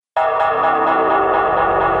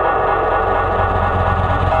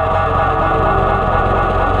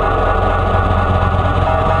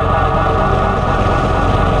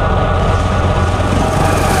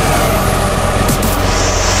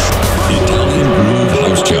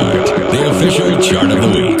Official chart of the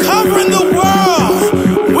week. Covering the world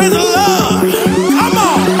with love. Come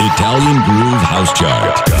on. Italian Groove House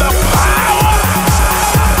Chart. The power.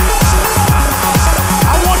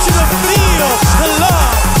 I want you to feel the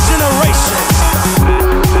love generation.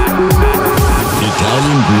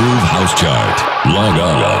 Italian Groove House Chart. Log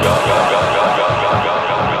on.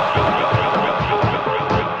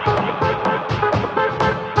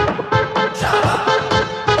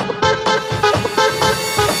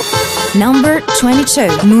 Number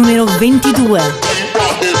 22, numero 22.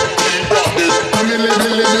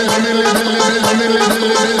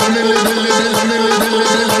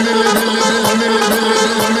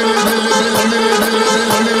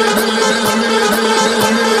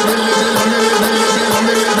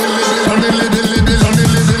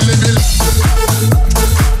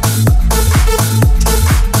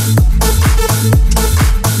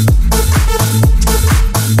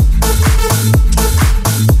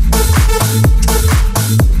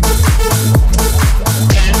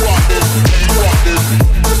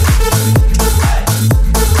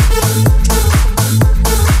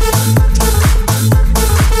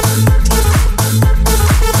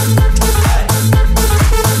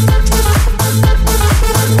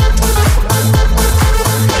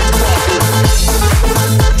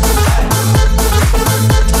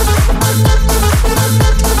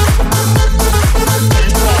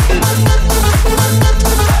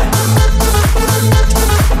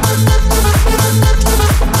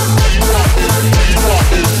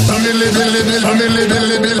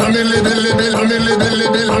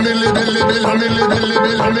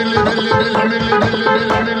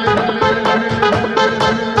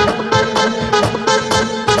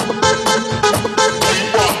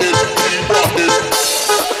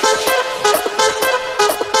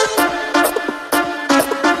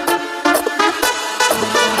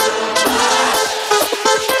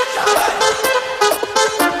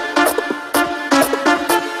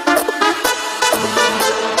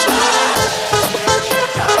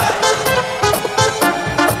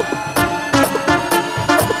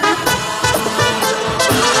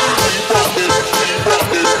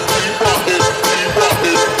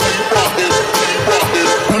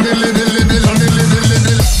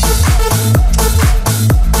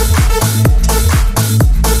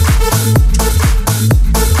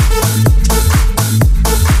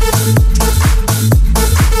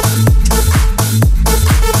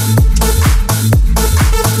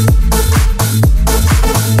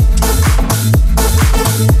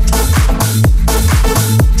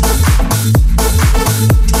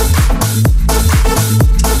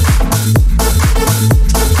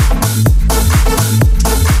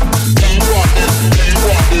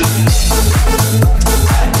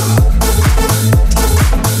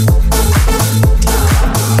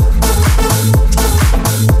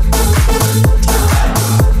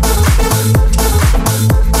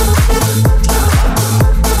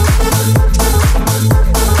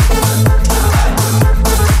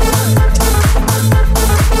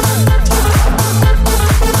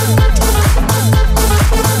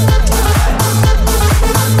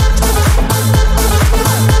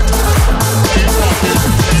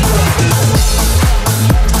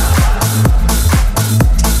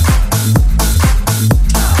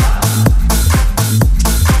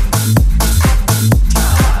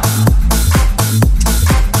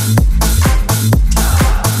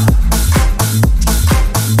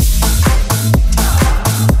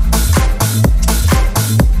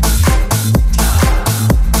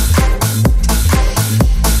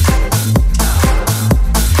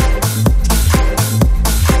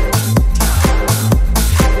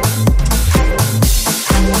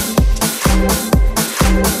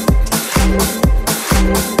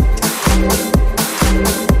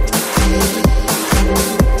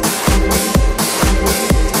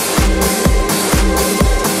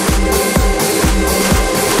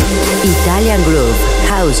 Italian Groove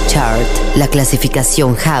House Chart, la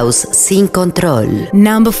clasificación house sin control.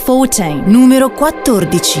 Number 14, numero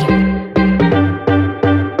 14.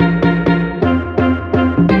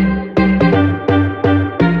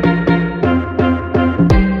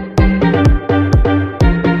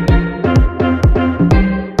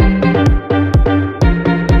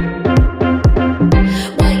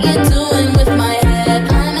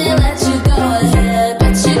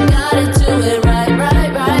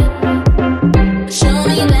 Show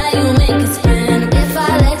me now you make it spin. If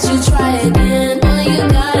I let you try again, all you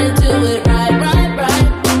gotta do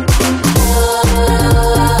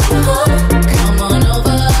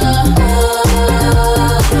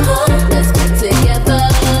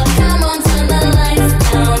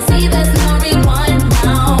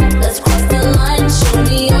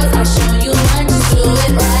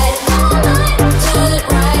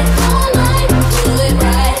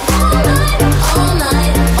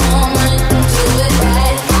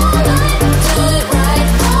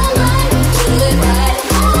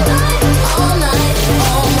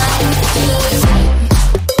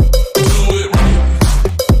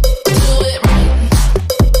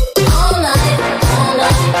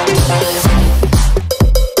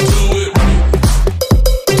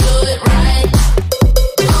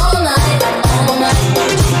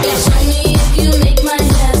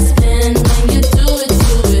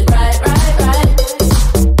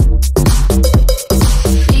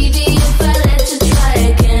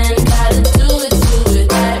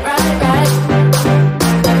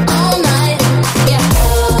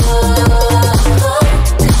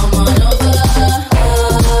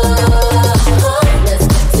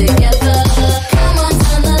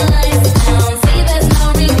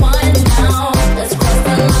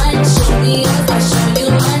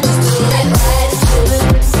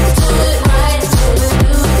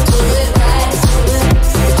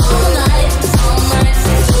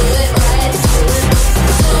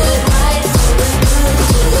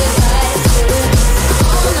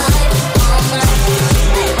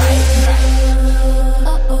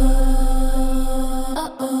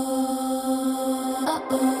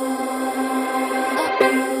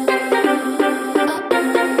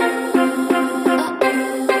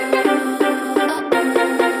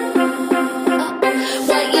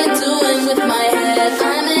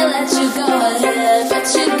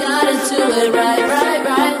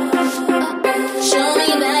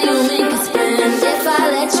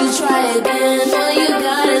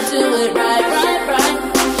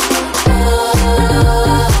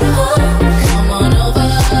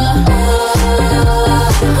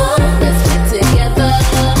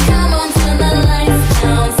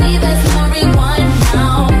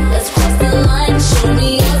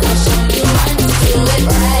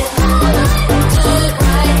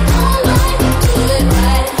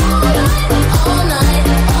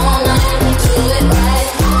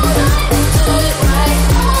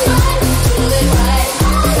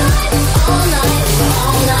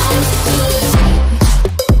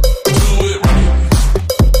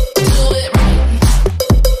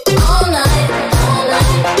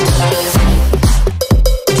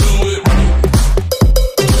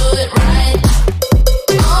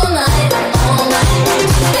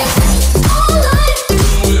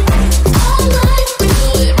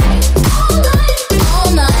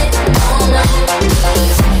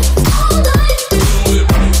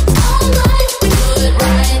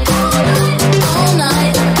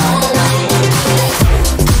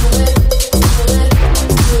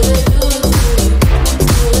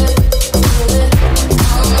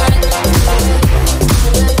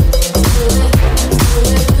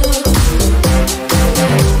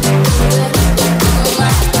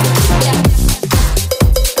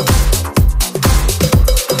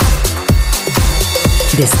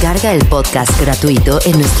Descarga el podcast gratuito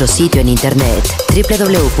en nuestro sitio en internet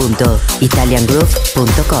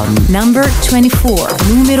www.italiangroove.com. Number 24,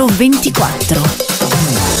 numero 24.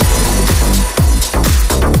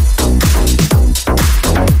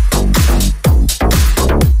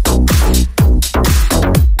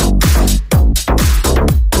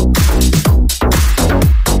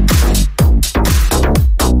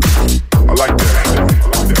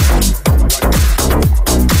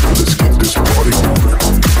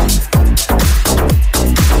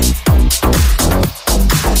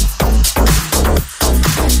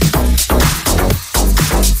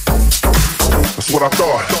 What I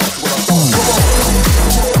thought.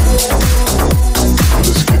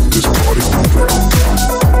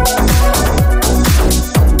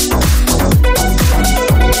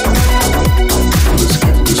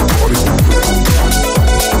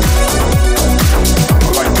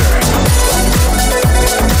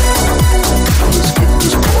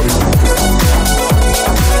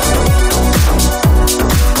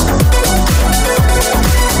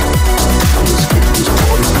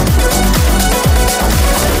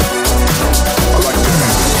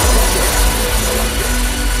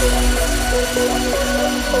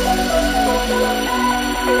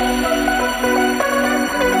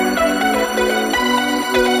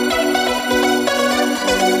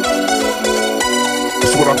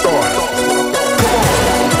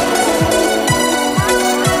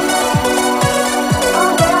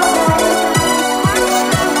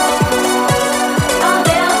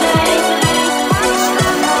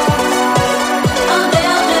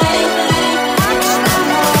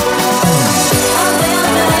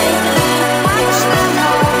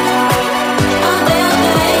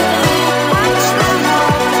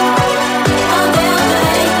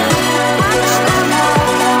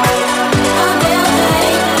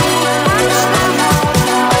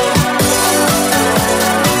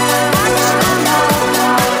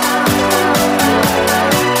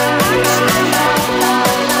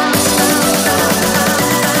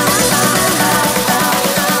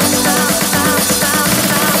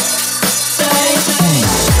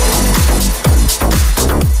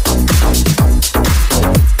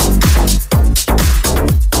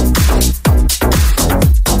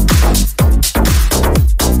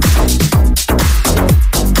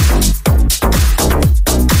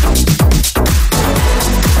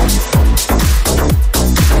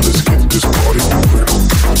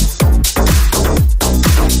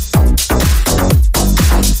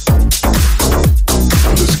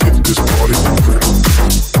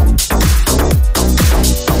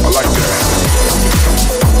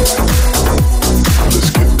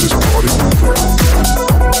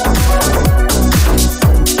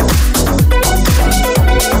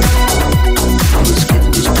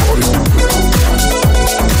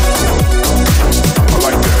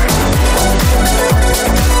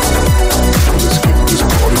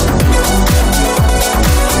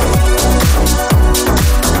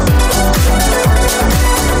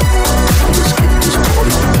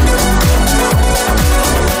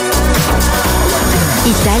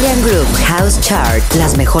 Italian Groove House Chart,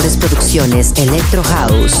 las mejores producciones Electro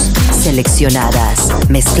House, seleccionadas,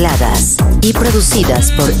 mezcladas y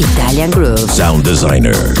producidas por Italian Groove. Sound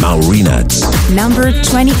designer, Maurinats. Number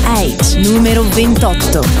 28, numero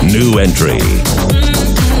 28. New entry.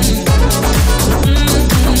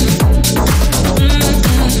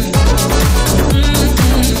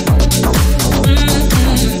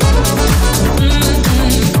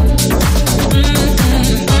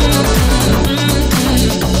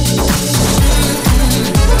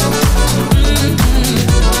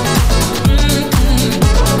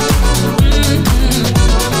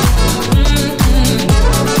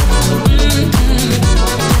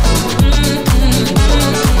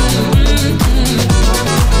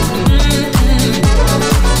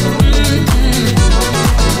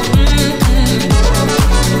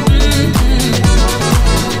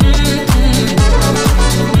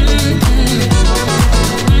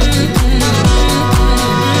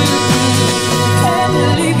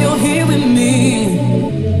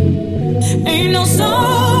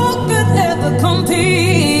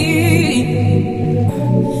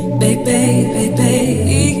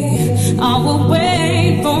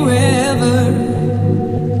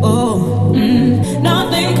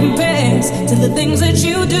 the things that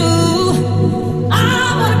you do. I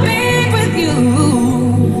wanna be with you.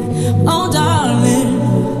 Oh darling,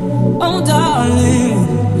 oh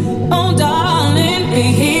darling, oh darling, be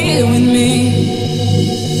here with me.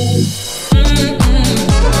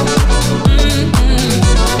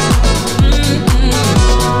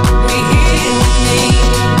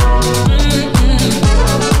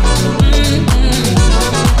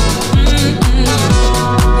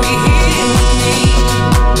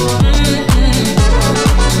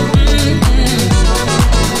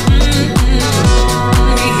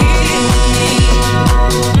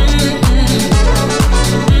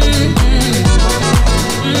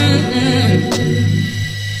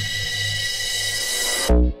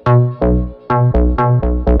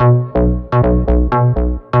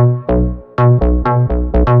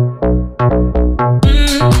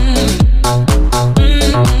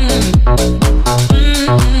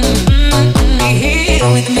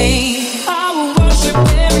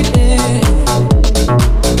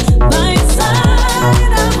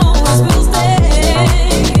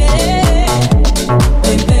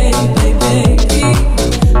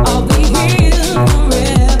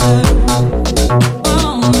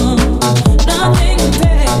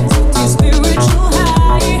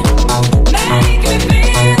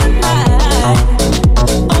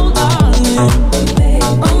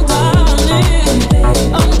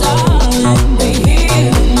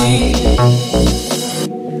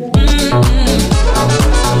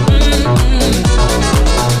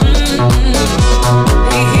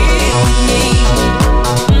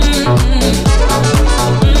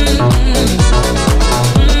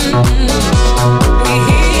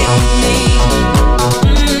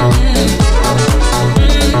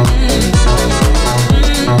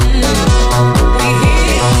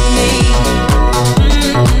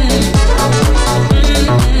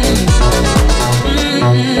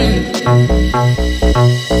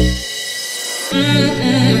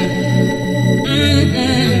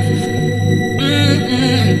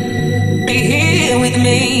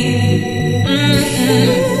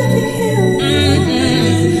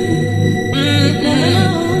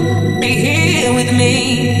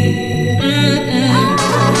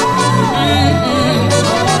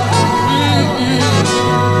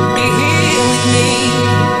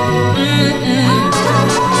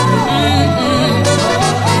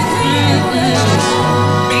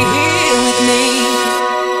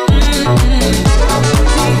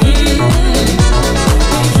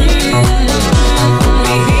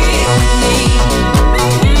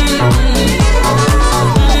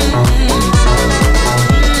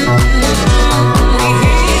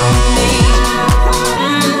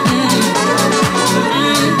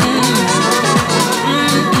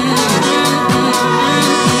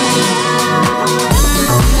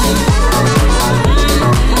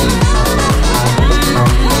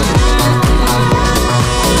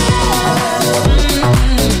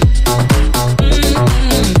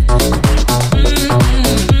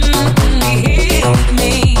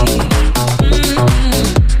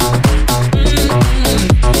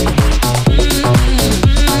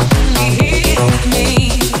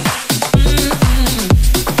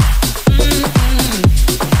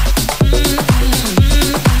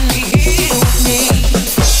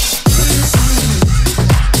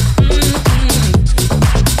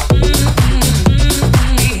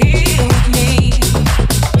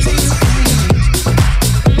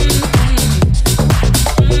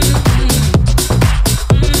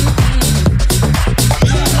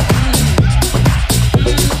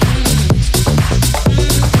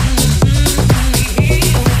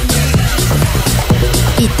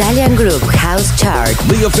 Italian Group House Chart.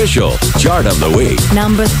 The official chart of the week.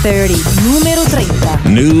 Number 30, numero 30.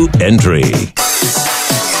 New entry.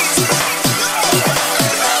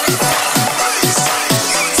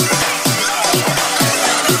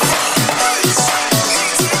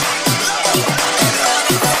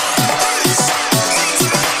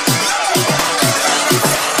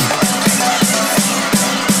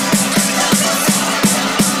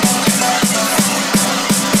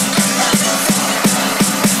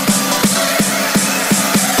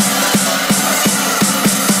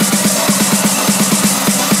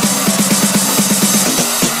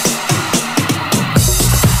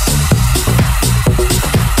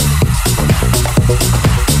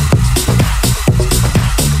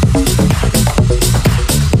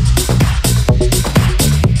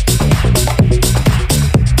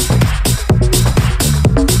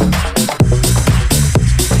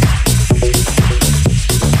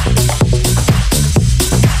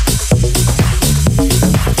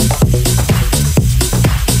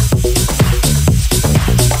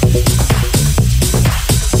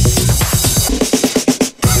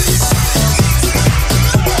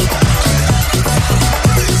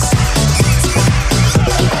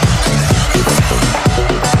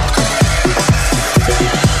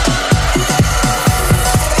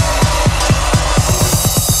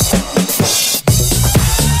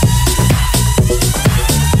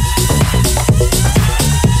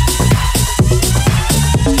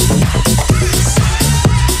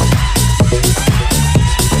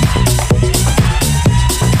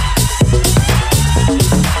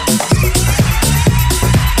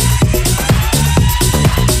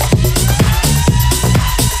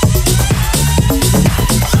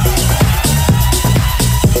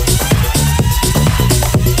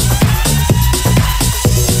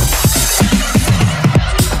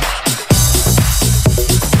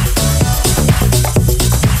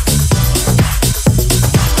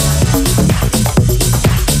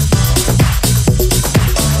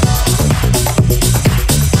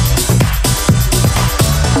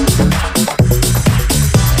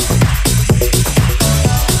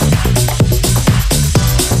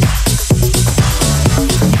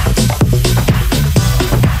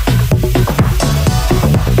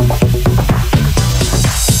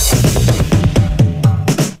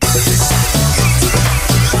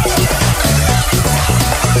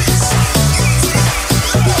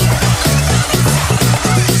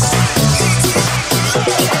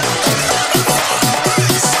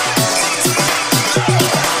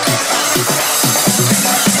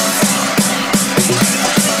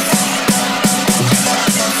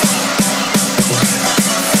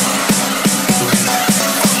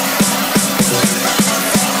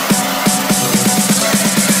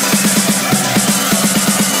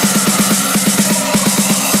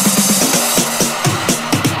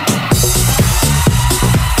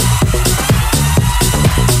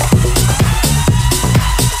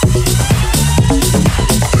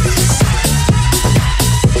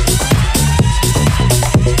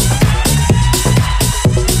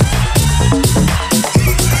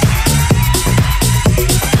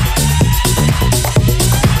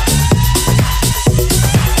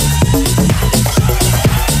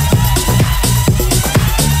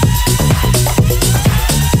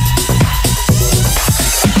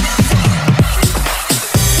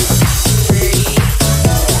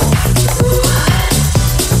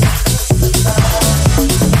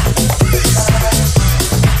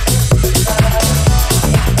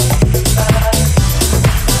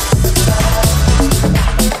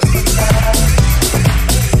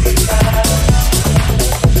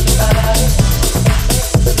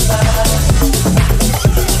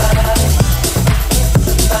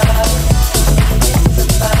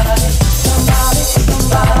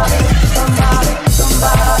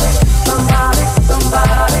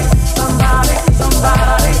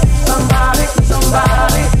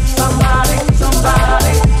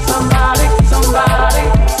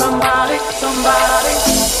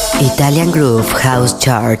 Italian Groove House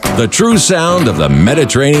Chart. The true sound of the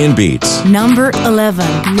Mediterranean beats. Number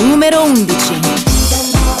 11, numero 11.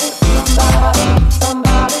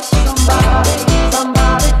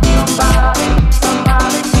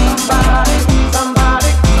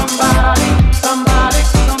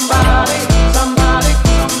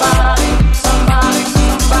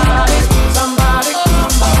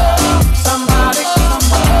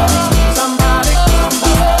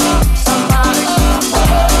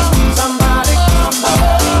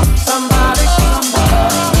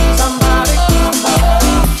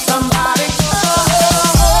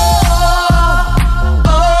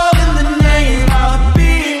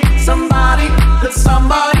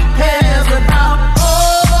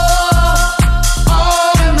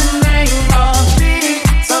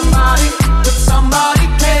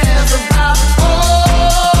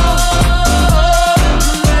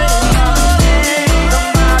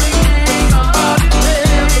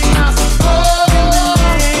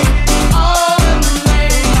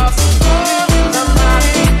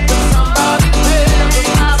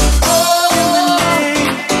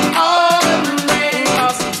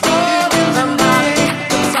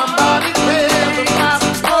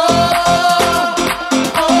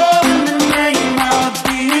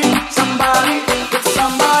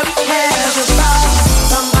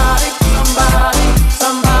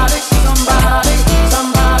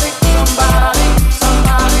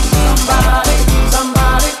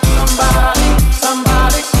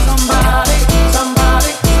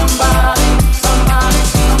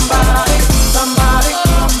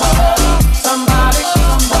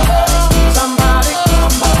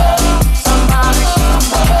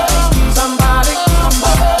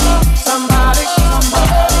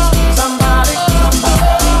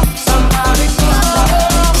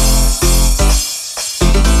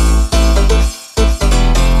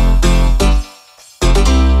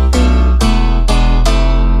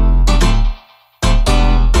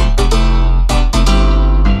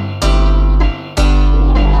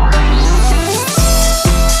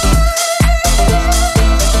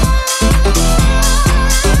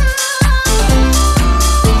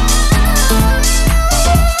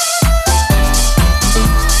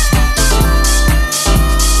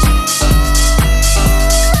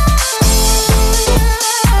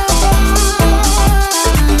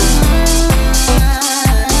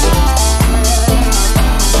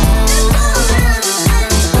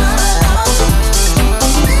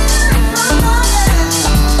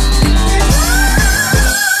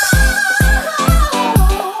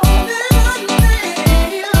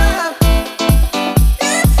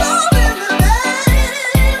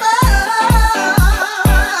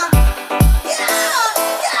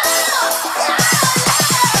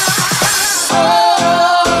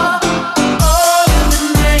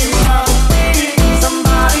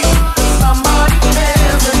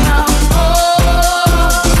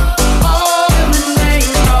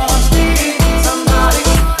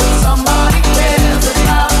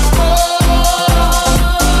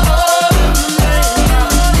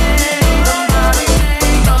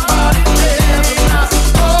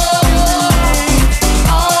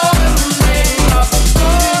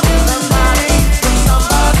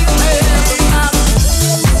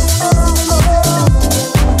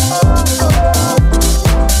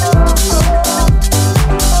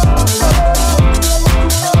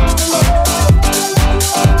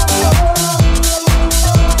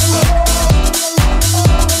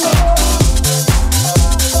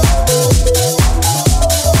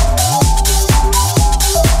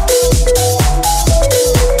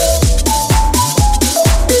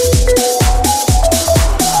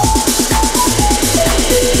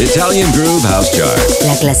 Italian Groove House Chart.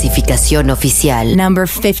 La clasificación oficial. Number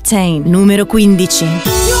 15, numero 15.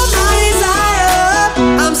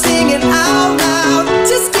 I'm singing out loud,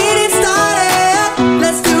 just getting started.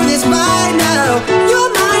 Let's do this right now.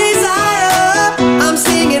 You're my desire. I'm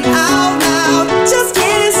singing out loud, just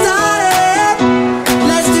getting started.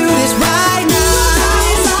 Let's do this right now.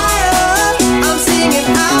 I'm singing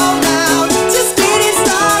out loud, just getting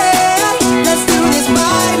started. Let's do this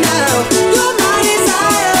right now. You're my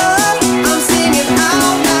desire. I'm singing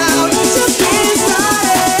out loud, just getting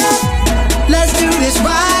started. Let's do this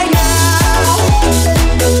right now.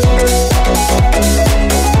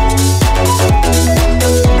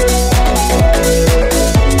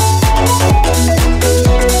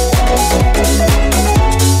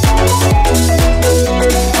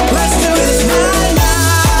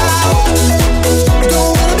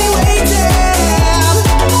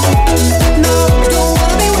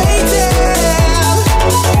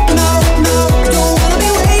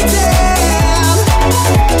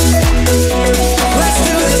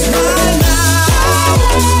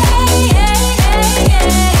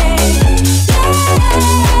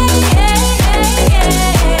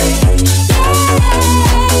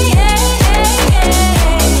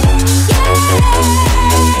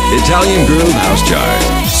 Italian Groove House Chart.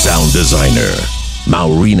 Sound designer,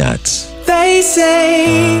 Maurinats. They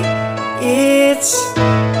say it's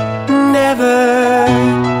never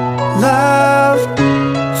love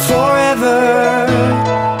forever.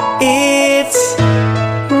 It's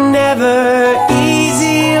never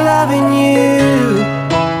easy loving you.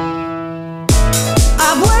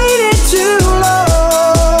 I've waited too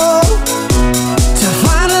long to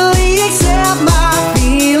finally accept my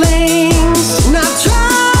feelings. And I've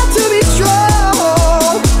tried to be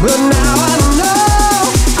strong, but now I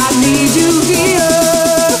know I need you here.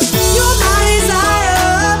 You're my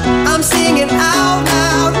desire. I'm singing out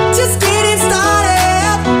loud, just getting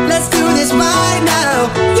started. Let's do this right now.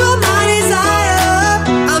 You're my desire.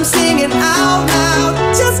 I'm singing out loud,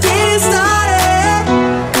 just getting started.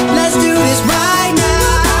 Let's do this right now.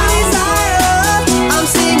 I'm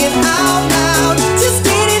singing out loud, just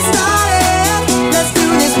getting started. Let's do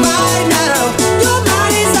this right now. You're my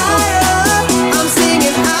desire. I'm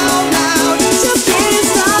singing out loud, just getting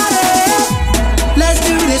started. Let's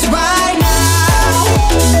do this right now.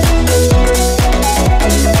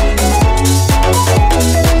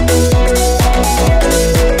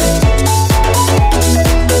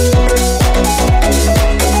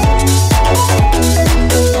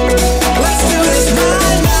 Let's do this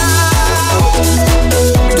right now.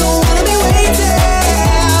 Don't wanna be waiting.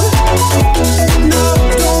 No,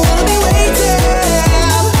 don't wanna be waiting.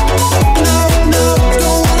 No,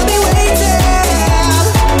 don't wanna be waiting.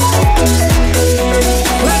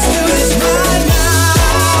 Let's do this right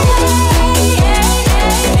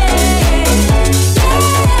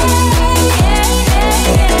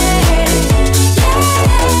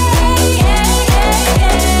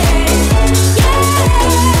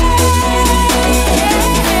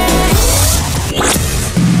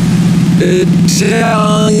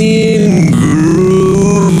Italian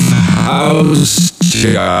Groove House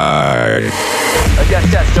Chart. Yes,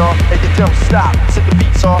 yes, y'all, if you don't stop, to the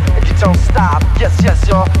beats, y'all, if you don't stop. Yes, yes,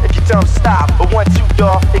 y'all, if you don't stop. 1, 2,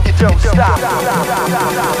 y'all, if you don't stop.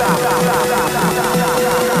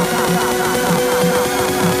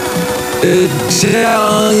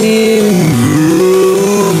 Italian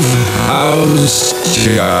Groove House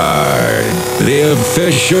Chart. The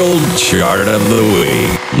official chart of the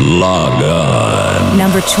week. Log on.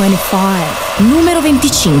 Number 25. Numero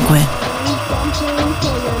 25.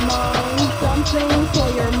 Something for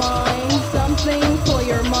your mind, something for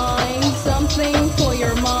your mind, something for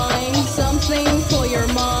your mind, something for your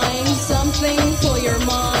mind, something for your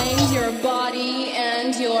mind, your body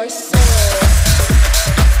and your soul.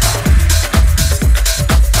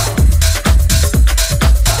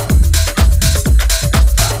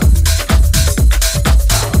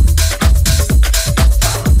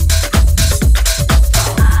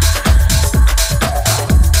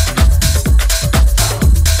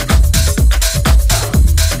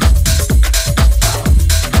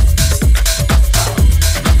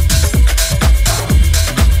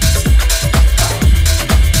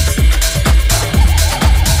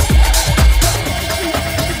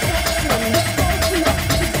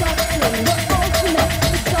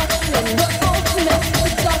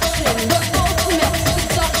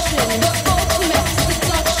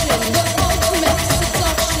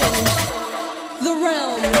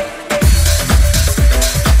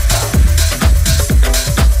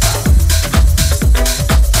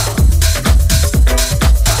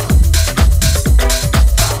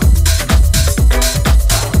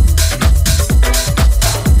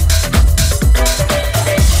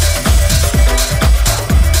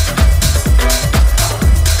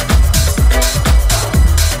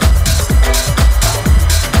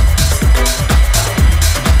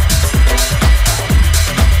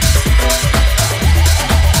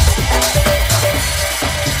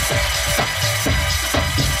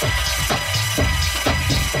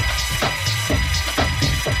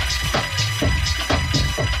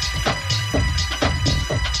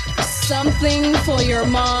 Something for your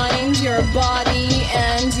mind, your body,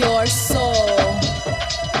 and your soul.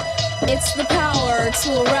 It's the power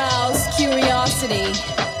to arouse curiosity.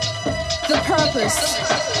 The purpose,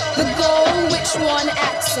 the goal which one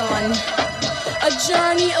acts on. A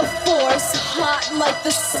journey of force, hot like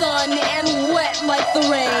the sun and wet like the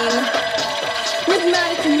rain.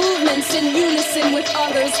 Rhythmic movements in unison with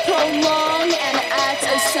others prolong and act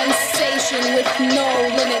a sensation with no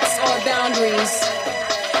limits or boundaries.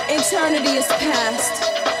 Eternity is past,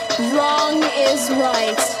 wrong is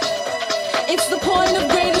right. It's the point of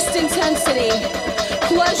greatest intensity,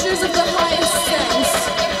 pleasures of the highest sense,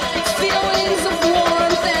 feelings of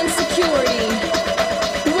warmth and security,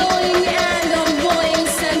 willing and unwilling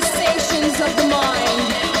sensations of the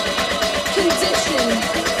mind, condition,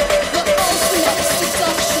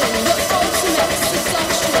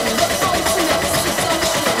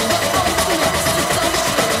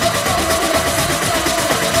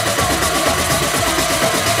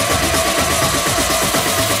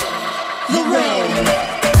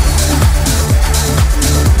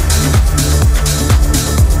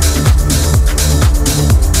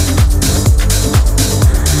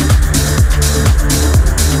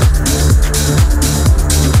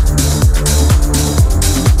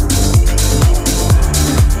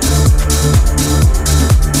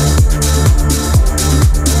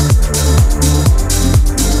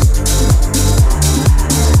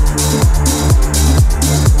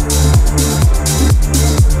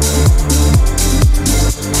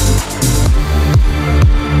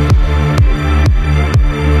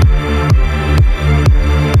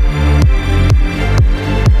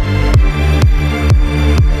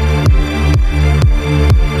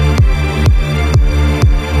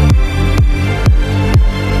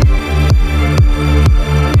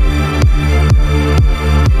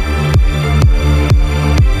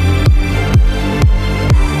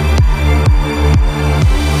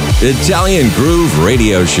 Italian Groove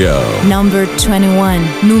Radio Show. Number 21,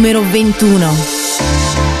 numero 21.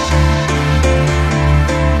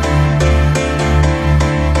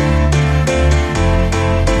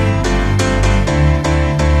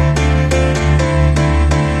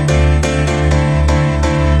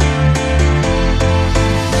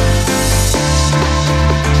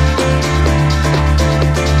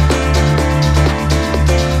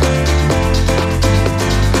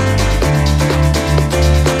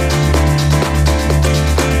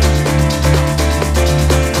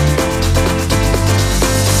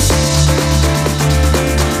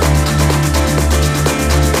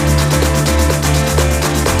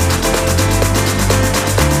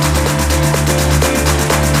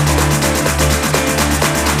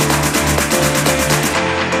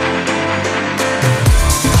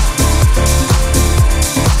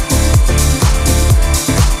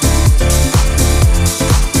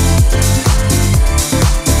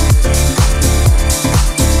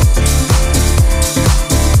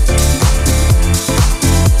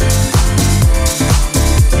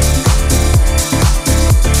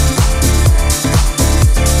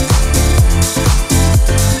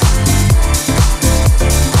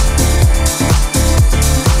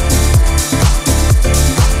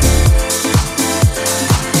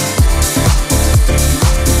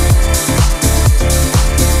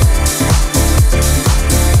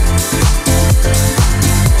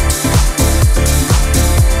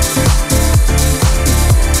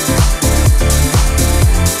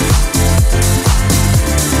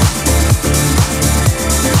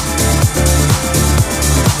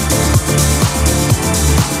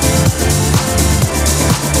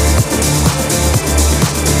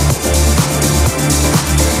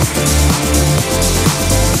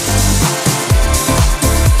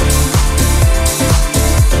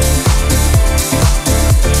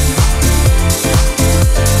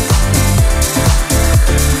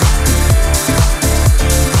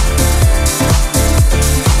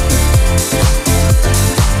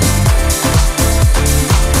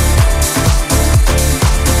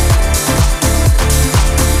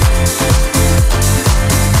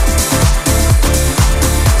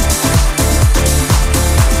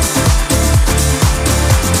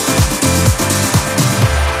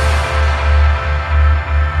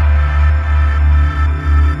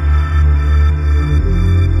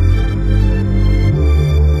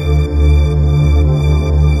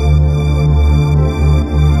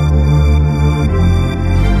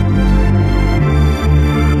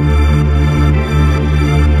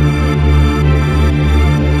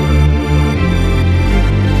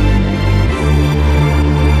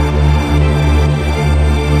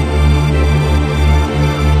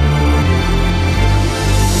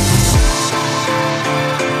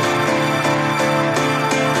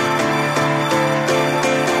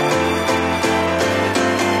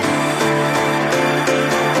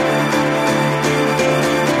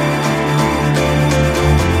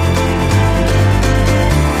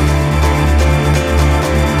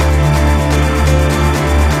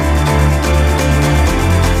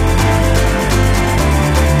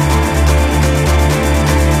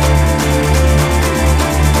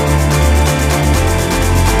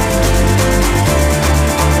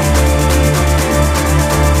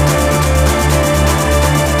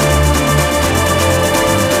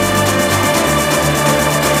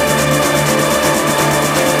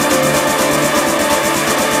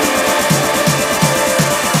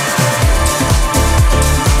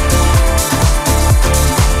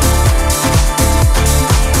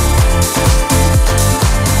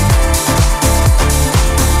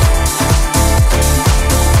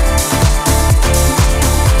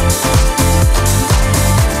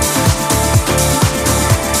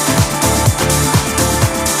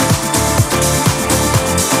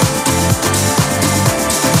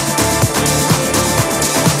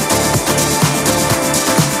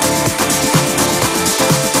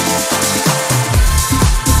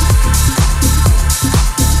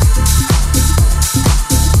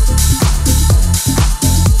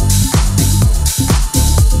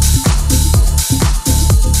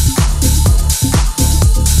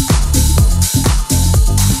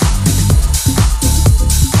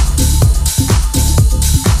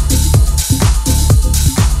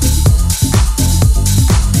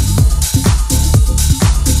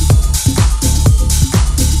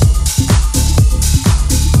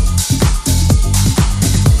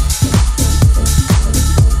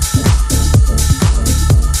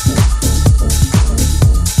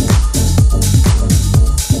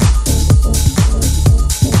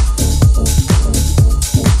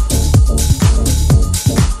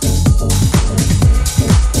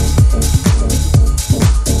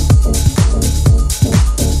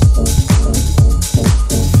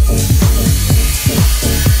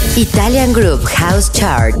 Italian Groove House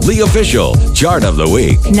Chart. The official chart of the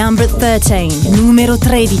week. Number 13, numero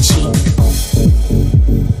 13.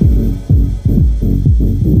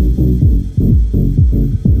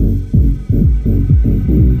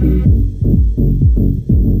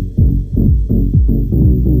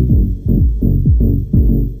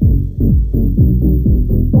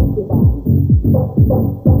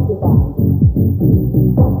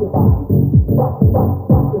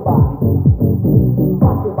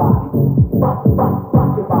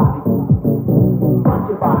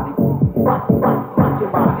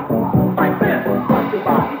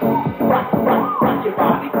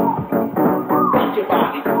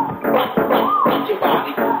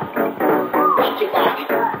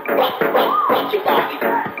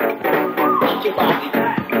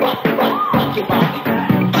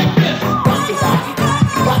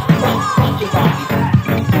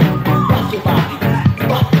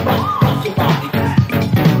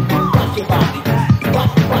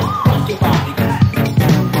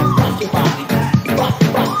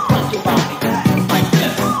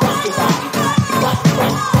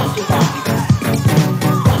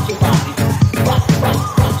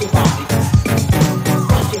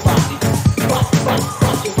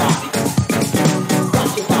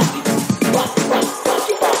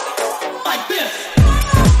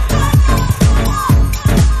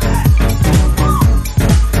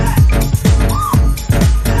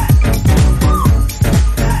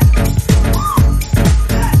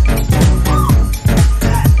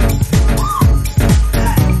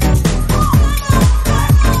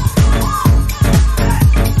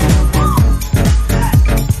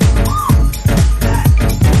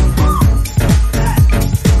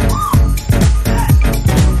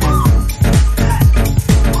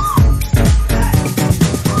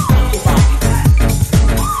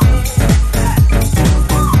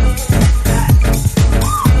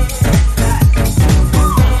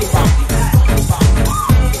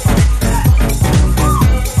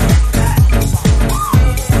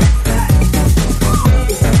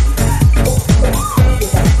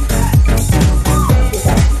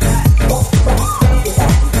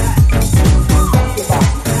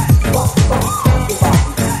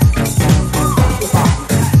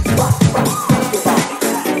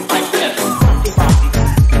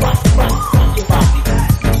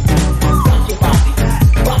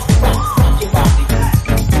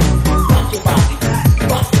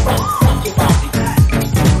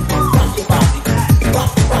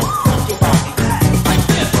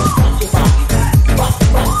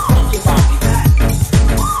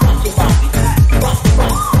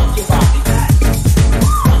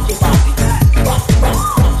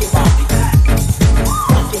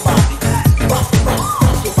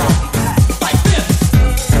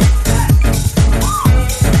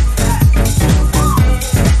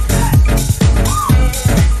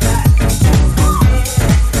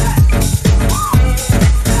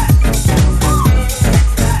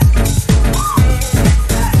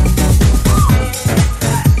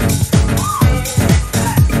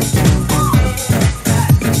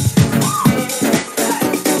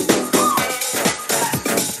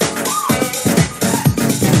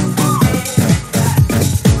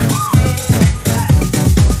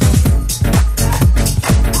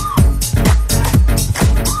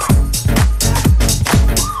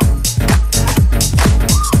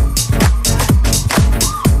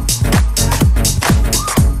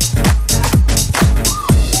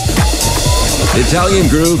 Italian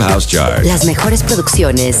Groove House Chart. Las mejores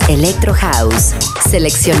producciones Electro House,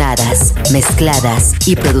 seleccionadas, mezcladas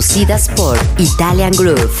y producidas por Italian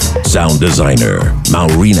Groove. Sound designer,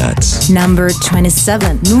 Maurinats. Number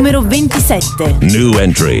 27, numero 27. New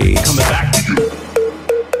entry.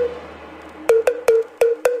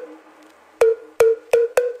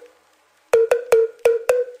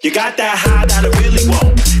 You got that high that I really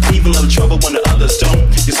want. Even love trouble when the others don't.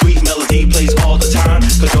 Your sweet melody plays all the time,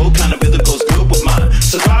 cause those kind of rhythm goes good with mine.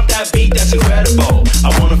 So drop that beat, that's incredible. I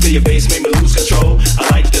wanna feel your bass, make me lose control. I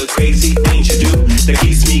like the crazy things you do that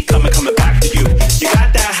keeps me coming back to you. You got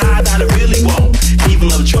that high that I really want. Even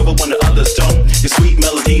love trouble when the others don't. Your sweet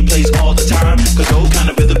melody plays all the time, cause those kind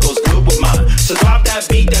of rhythm goes good with mine. So drop that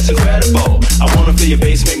beat, that's incredible. I wanna feel your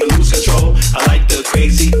bass, make me lose control. I like the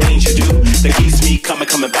crazy things you do that keeps me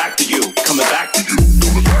coming back to you, coming back to you,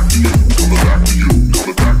 coming back to you, coming back to you,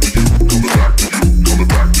 coming back to you, coming back to you, coming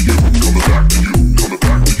back to you, coming back to you, coming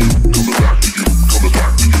back to you, coming back to you, coming back to you, coming back to you, coming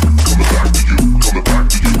back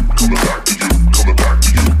to you, coming back to you, coming back to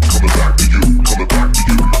you, coming back to you, coming back to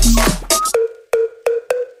you.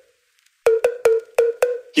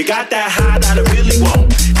 You got that high that I really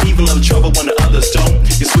want. Even love trouble when the others don't.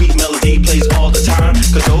 Your sweet melody plays all the time,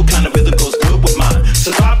 cause those kind of rhythm goes good with mine.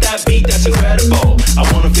 So drop that beat, that's incredible. I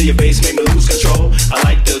wanna feel your bass, make me lose control. I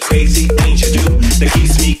like the crazy things you do that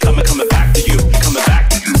keeps me coming back to you, coming back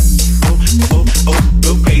to you. Oh, oh, oh,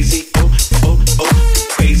 go crazy. Oh, oh, oh,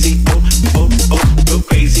 crazy. Oh, oh, oh, go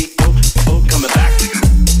crazy. Oh, oh, coming back to you.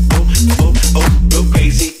 Oh, oh, oh, go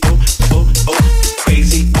crazy. Oh, oh, oh,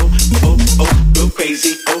 crazy. Oh, oh, oh, go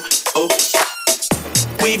crazy. Oh, oh.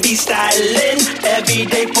 We be styling every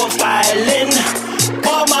day profiling.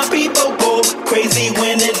 All my people go crazy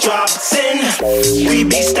when it drops in. We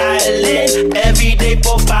be styling every day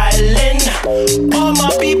profiling. All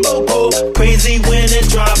my people go crazy when it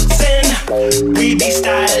drops in. We be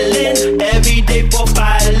styling every day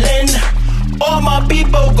profiling. All my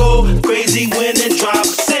people go crazy when it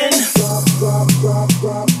drops in.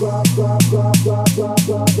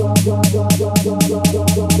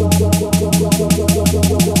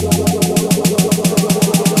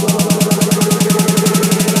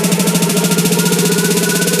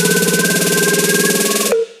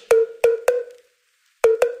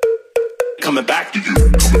 Coming back to you,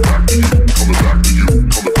 coming back to you, coming back to you,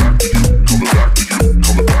 coming back to you, coming back to you, coming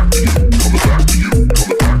back to you, coming back to you, coming back to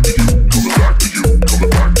you, coming back to you, coming back to you,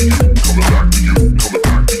 coming back to you, coming back to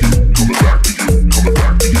you, coming back to you, coming back to you, coming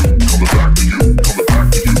back to you, coming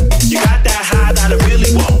back to you. You got that high that I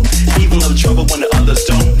really want, even love trouble when the others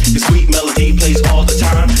don't. Your sweet melody plays all the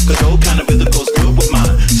time, cause those kind of rhythm goes good with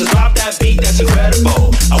mine. So drop that beat, that's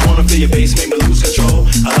incredible. I wanna feel your bass, make me lose control.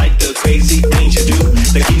 I like the crazy things you do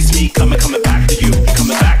that keeps me coming back to you,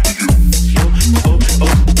 coming back to you. Oh, oh,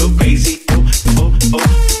 oh, go crazy. Oh, oh, oh,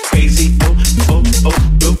 crazy. Oh, oh, oh,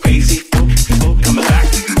 go crazy. Oh, oh, coming back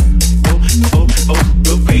to you. Oh, oh, oh,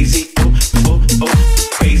 go crazy. Oh, oh, oh,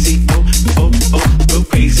 crazy. Oh, oh, oh, go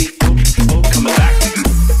crazy. Oh, oh, coming back to you.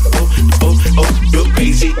 Oh, oh, oh, go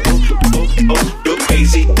crazy. Oh, oh, oh, go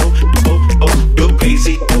crazy. Oh, oh, oh, go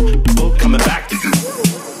crazy. Oh, oh, coming back to you.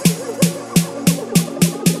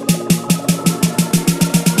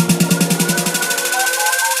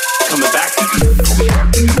 Coming back to you, coming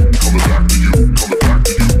back to you, coming back to you, coming back to you,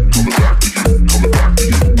 coming back to you, coming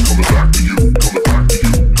back to you, coming back to you,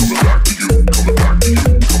 coming back to you, coming back to you, coming back to you,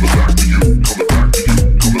 coming back to you, coming back to you,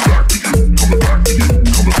 coming back to you, coming back to you, coming back to you,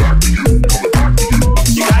 coming back to you.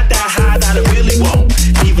 You got that high that I really want,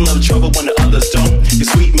 even love trouble when the others don't. Your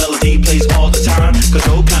sweet melody plays all the time, cause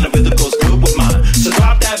those kind of rhythm goes good with mine. So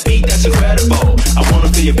drop that beat, that's incredible. I wanna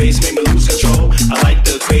feel your bass, make me lose control. I like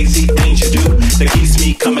the crazy things you do that keeps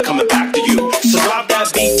me coming back to you. So drop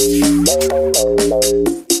that beat.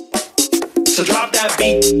 So drop that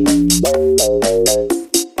beat.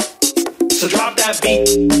 So drop that beat.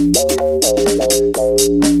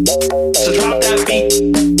 So drop that beat.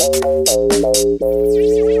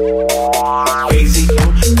 Crazy,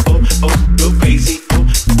 oh, oh, oh, go crazy, oh,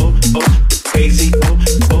 oh, oh, crazy, oh,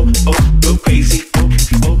 oh, oh, go crazy, oh,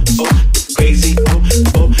 oh, oh, crazy, oh,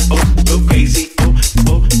 oh, oh, go crazy, oh,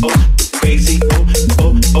 oh, oh, crazy, oh,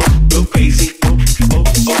 oh, oh, go crazy, oh, oh,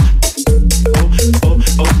 oh, oh, oh,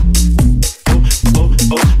 oh, oh,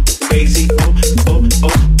 oh, crazy, oh, oh,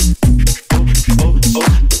 oh, oh, oh,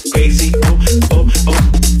 crazy, oh, oh, oh,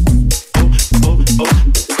 oh, oh,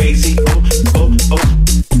 crazy, oh, oh, oh.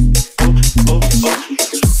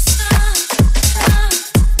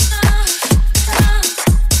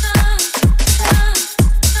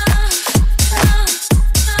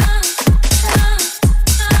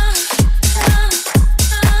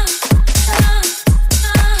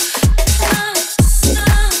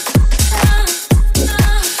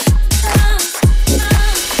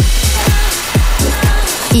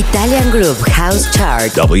 Italian Groove House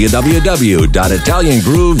Chart.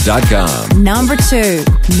 www.italiangroove.com. Number 2,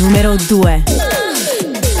 numero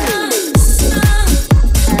 2.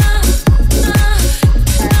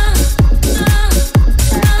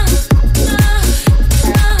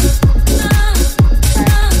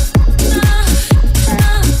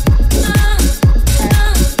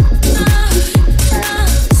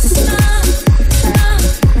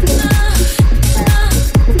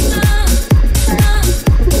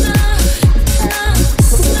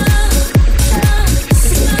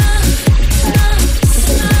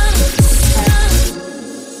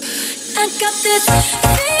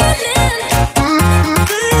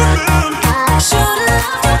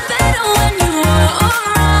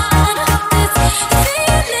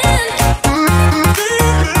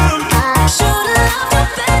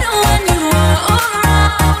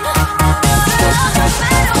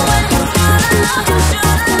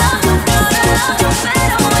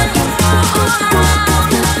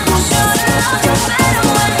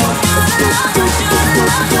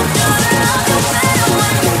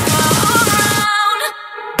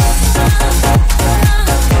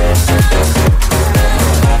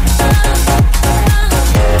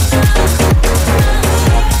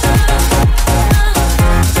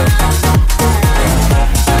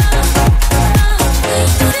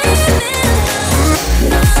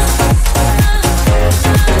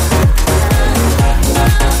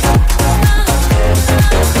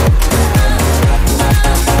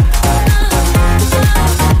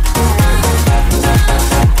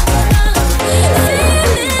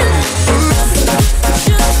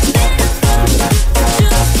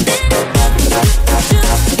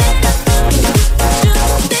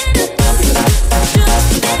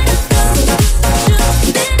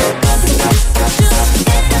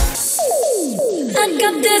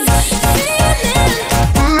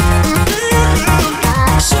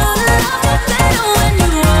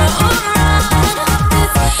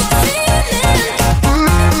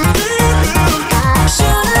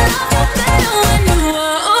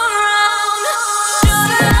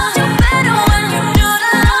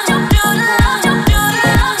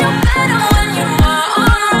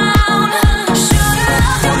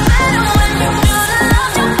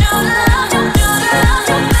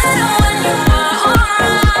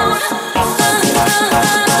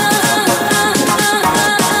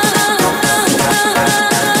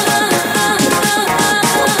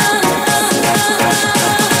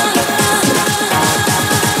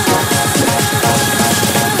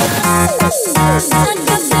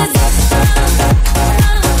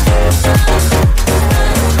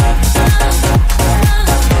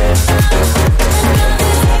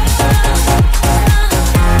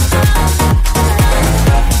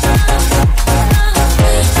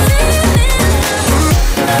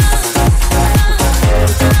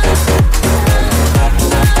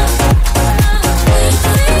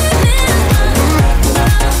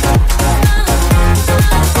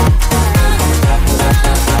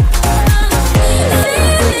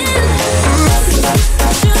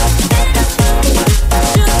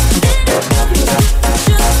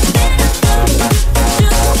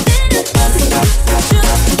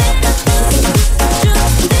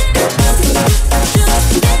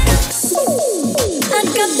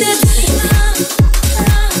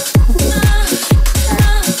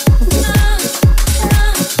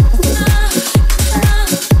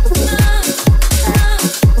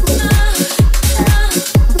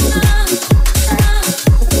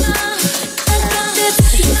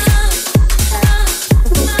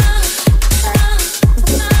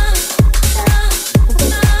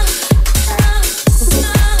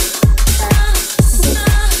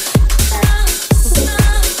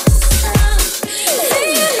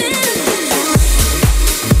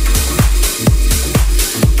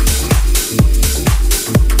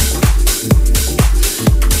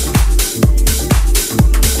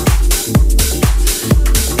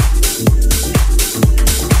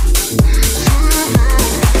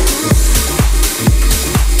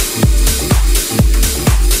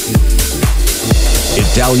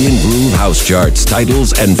 Italian Groove House Charts,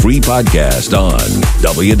 titles, and free podcast on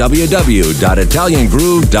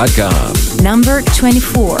www.italiangroove.com. Number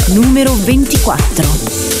 24, numero 24.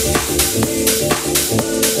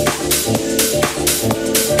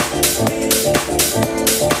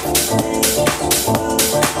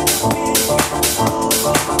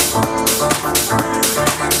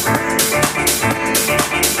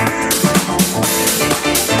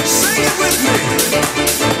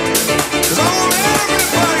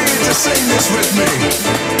 Sing this with me.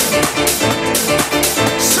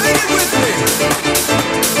 Sing it with me.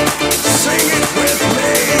 Sing it with me.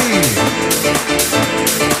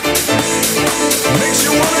 Makes you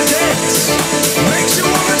wanna dance. Makes you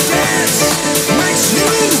wanna dance. Makes you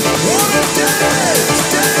wanna dance.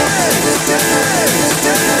 Dance, dance, dance,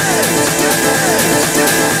 dance, dance, dance, dance.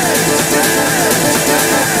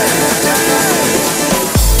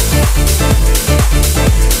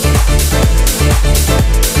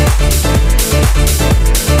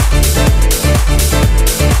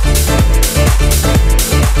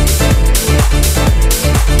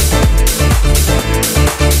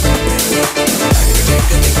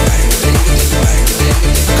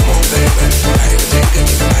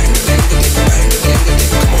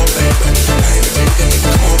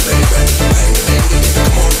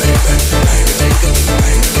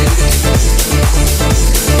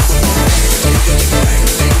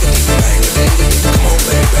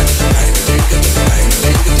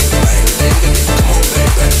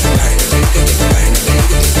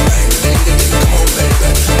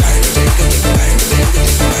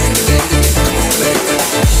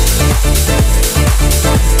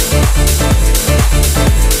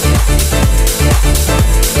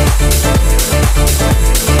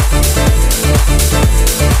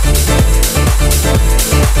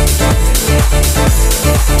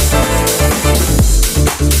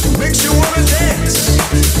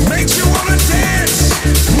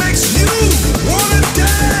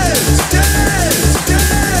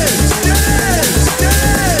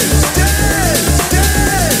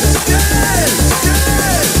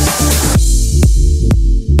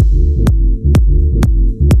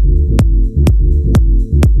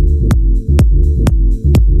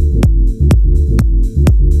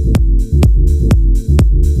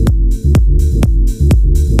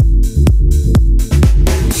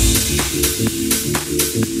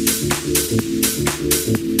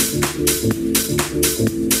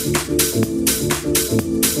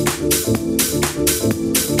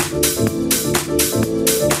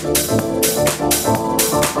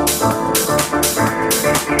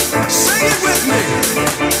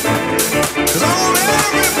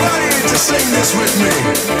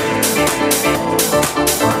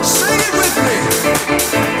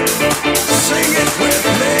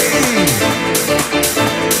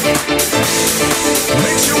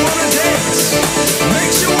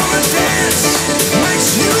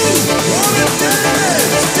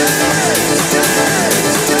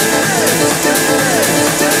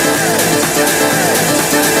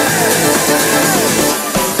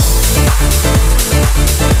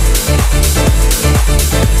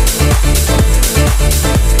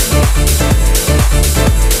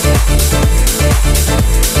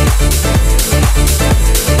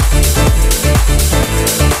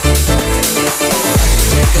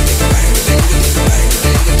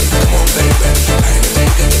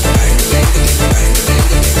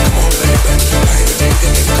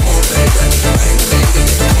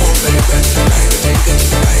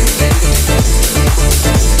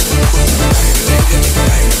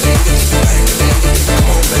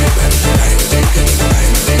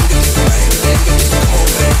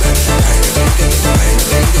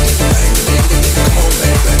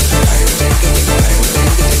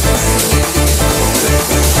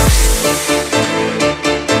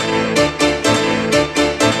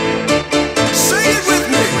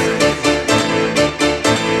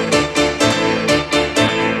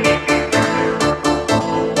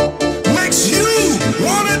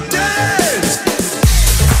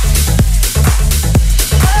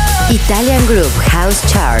 Italian Groove House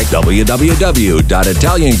Chart.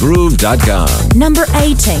 www.italiangroove.com. Number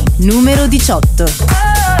 18, numero 18.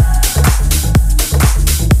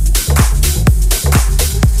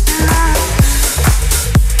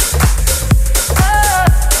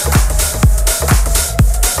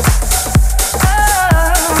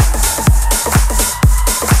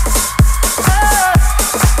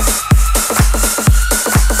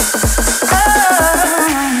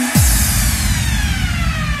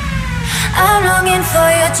 I'm longing for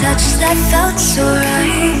your touch that felt so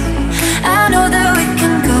right. I know that we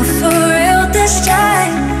can go for real this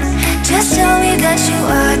time. Just tell me that you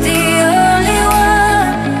are the only one.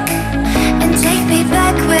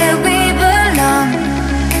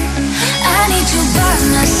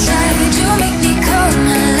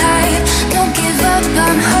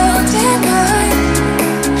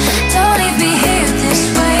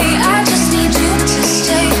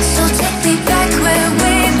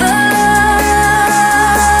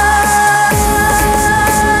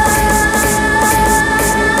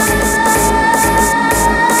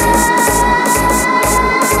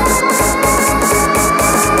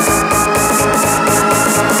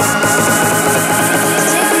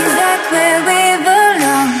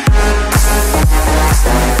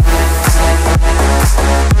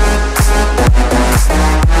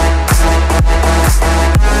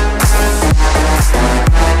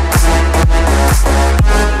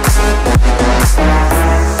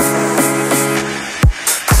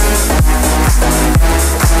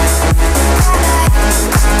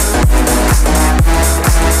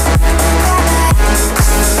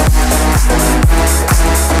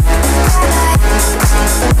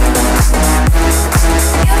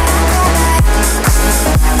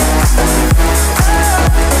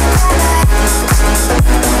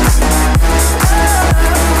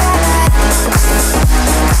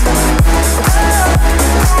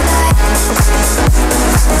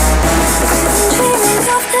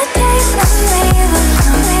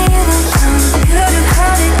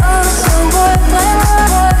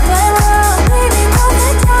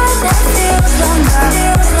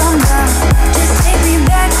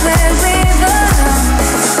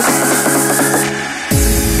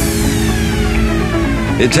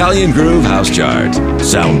 Italian Groove House Chart.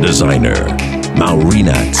 Sound designer,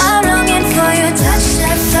 Maurinats. I'm longing for your touch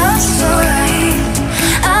that felt so right.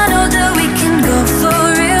 I know that we can go for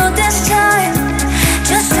real this time.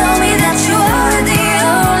 Just tell me that you are the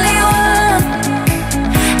only one,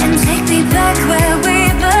 and take me back where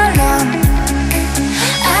we belong.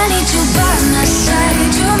 I need you by my side,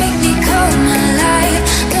 you make me come alive.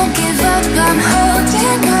 Don't give up, I'm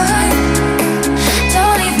holding on.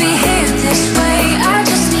 Don't leave me here this way, I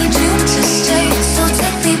just need you to stay. So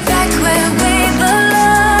take me back where we belong.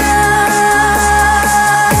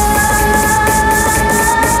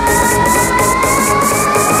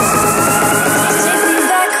 Take me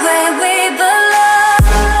back where we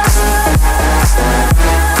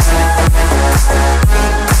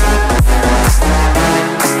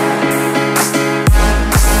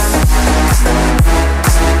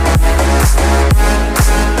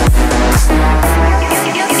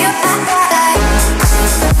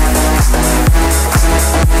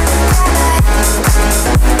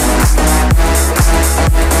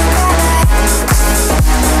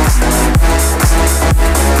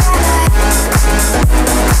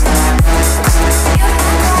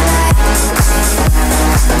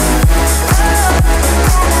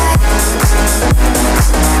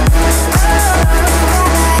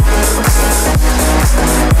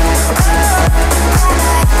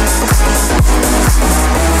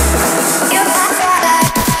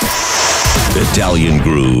Italian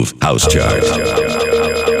Groove House Chart.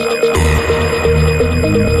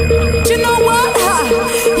 You know what?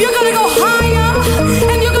 You're gonna go higher,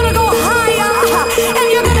 and you're gonna go higher,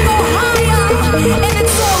 and you're gonna go higher, and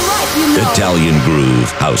it's alright, you know. Italian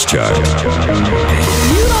Groove House Chart.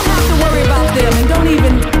 You don't have to worry about them, and don't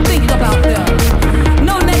even think about them.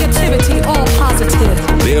 No negativity, all positive.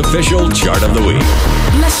 The official chart of the week.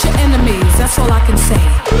 Bless your enemies, that's all I can say.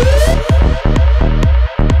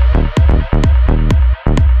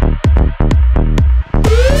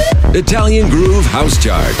 Italian Groove House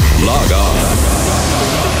Chart. Log on.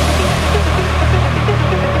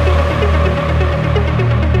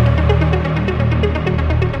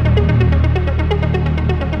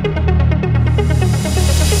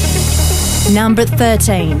 Number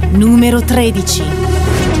 13, numero 13.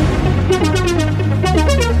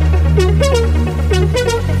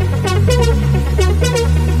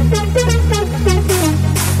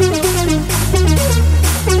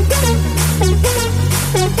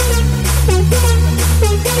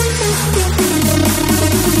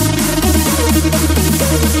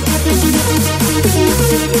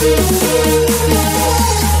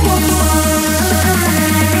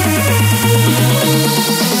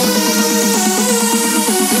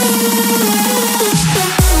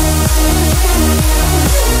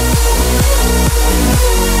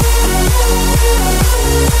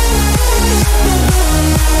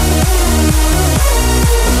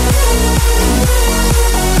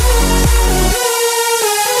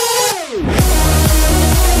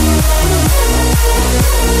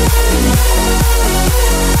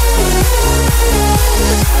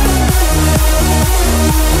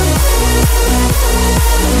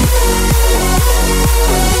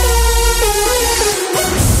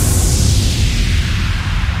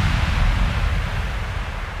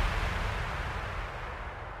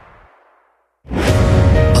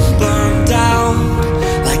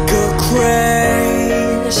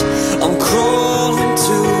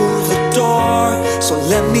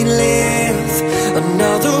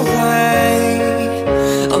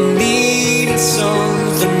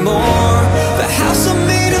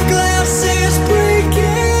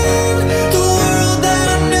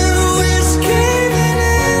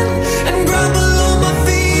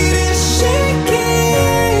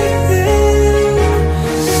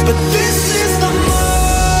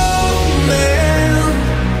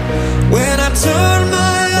 Turn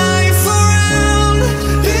my life around.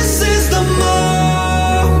 This is the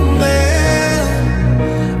moment.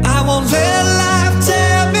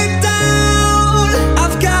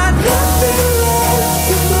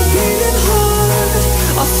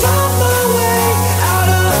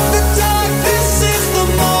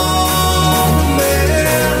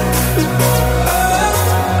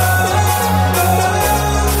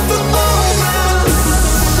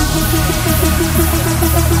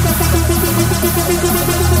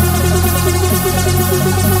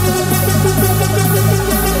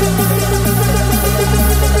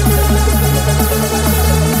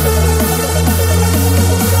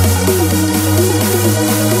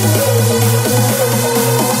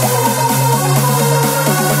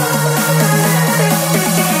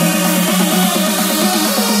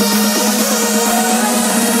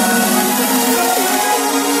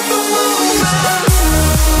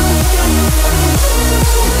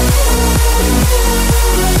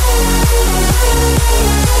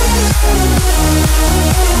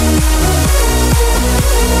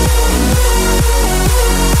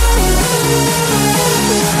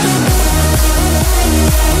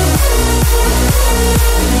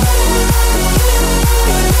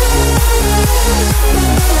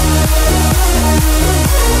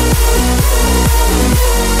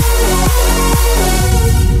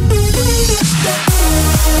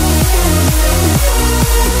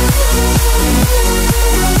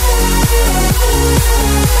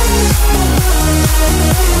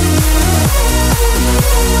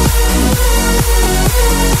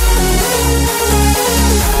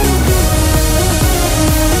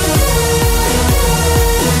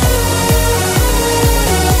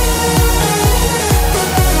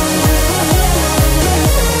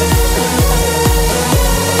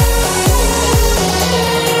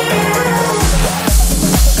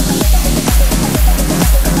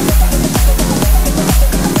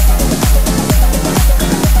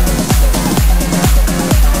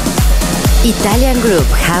 Italian Group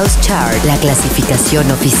House Chart, la clasificación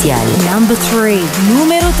oficial. Number 3,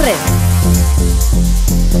 número 3.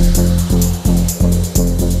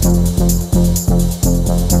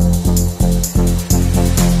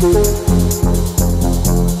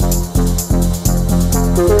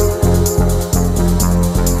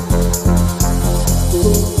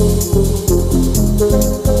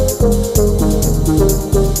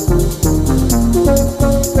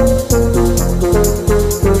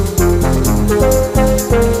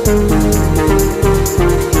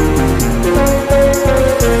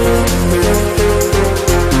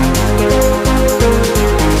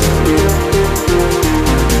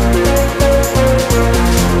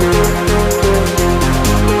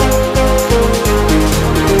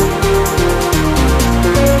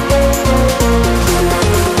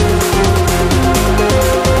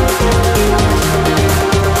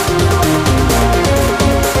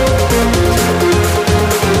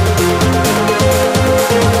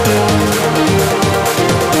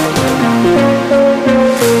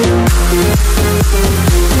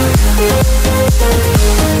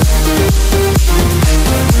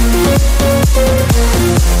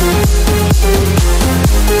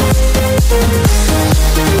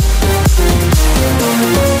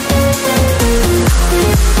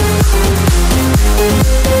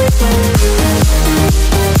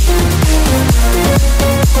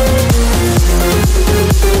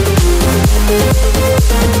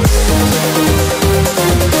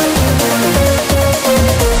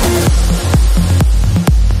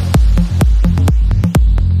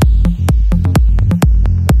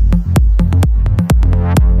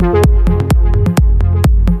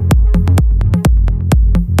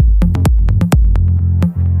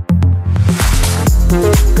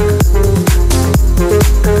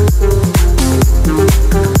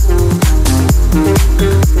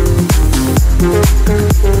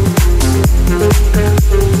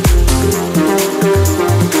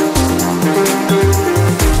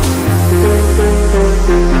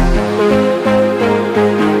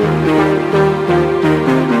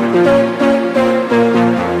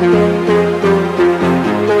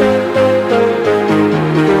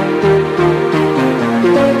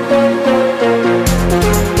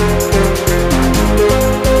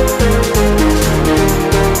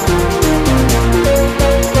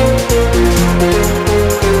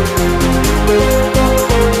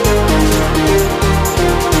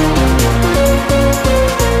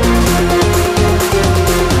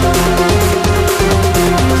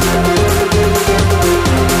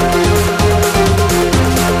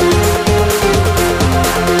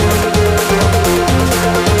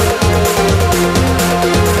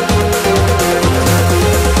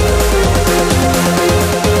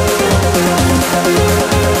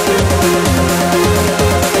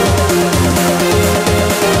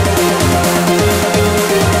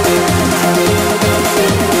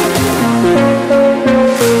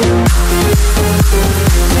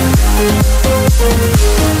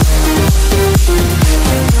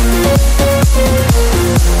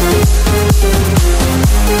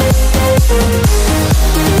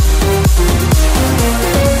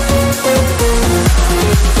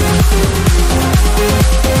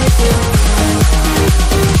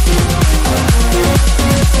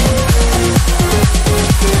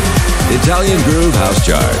 Italian Groove House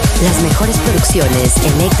Chart. Las mejores producciones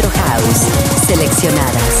Electro House,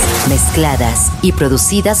 seleccionadas, mezcladas y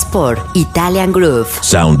producidas por Italian Groove.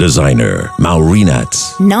 Sound designer,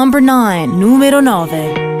 Maurinats. Number 9, número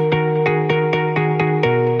 9.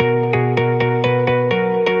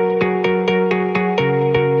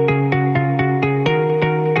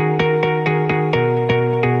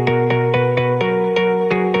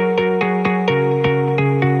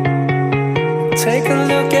 Take a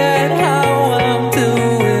look at how I'm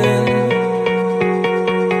doing.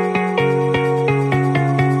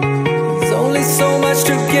 There's only so much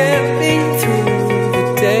to get me through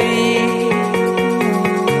the day.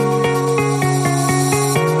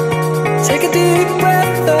 Take a deep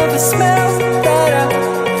breath of the smell that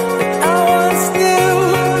I once knew.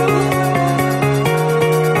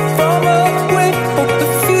 From a whiff of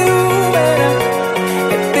perfume, and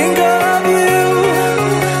I think of you.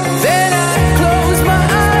 Then I close my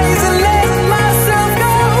eyes and let myself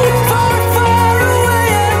go far, far away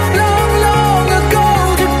and long, long ago.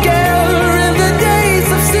 Together in the days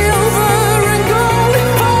of silver and gold.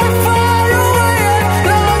 Far, far away and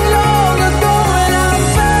long, long ago. And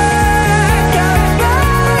I'm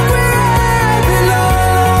back where I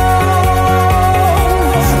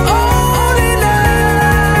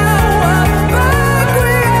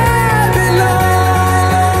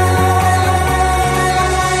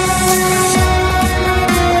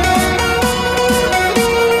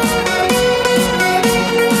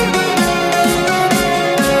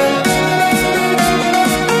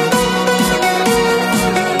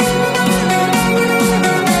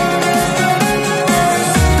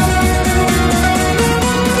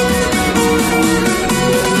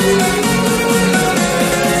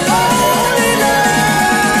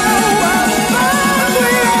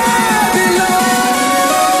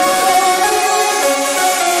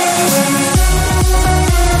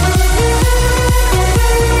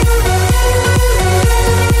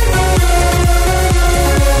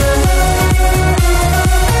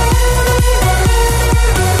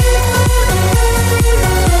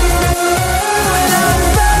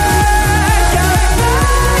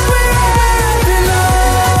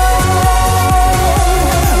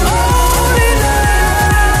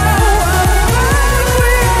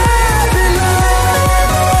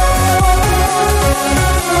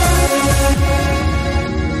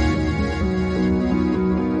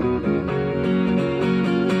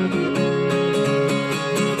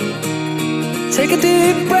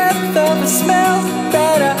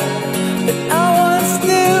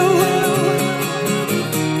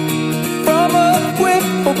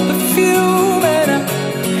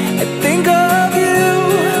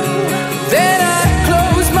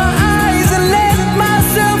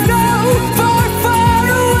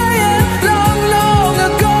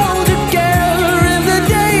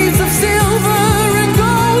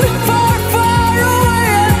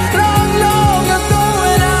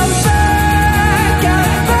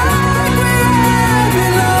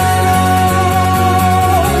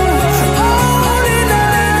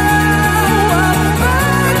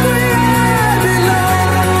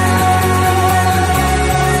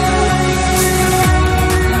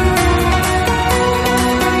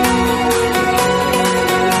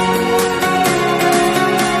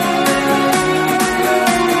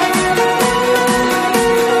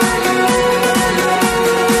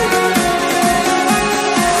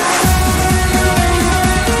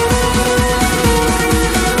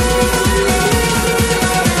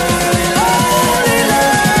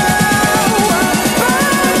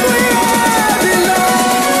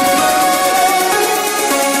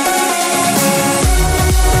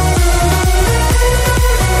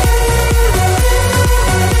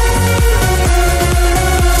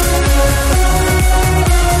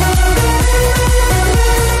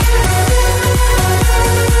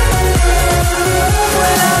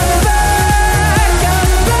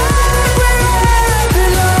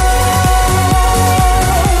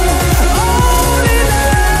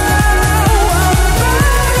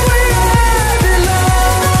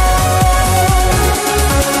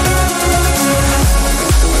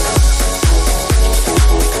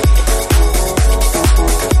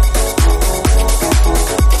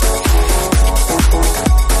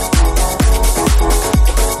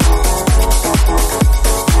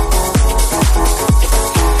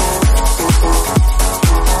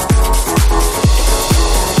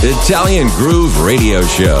Italian Groove Radio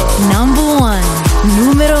Show. Number 1,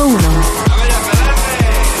 numero 1.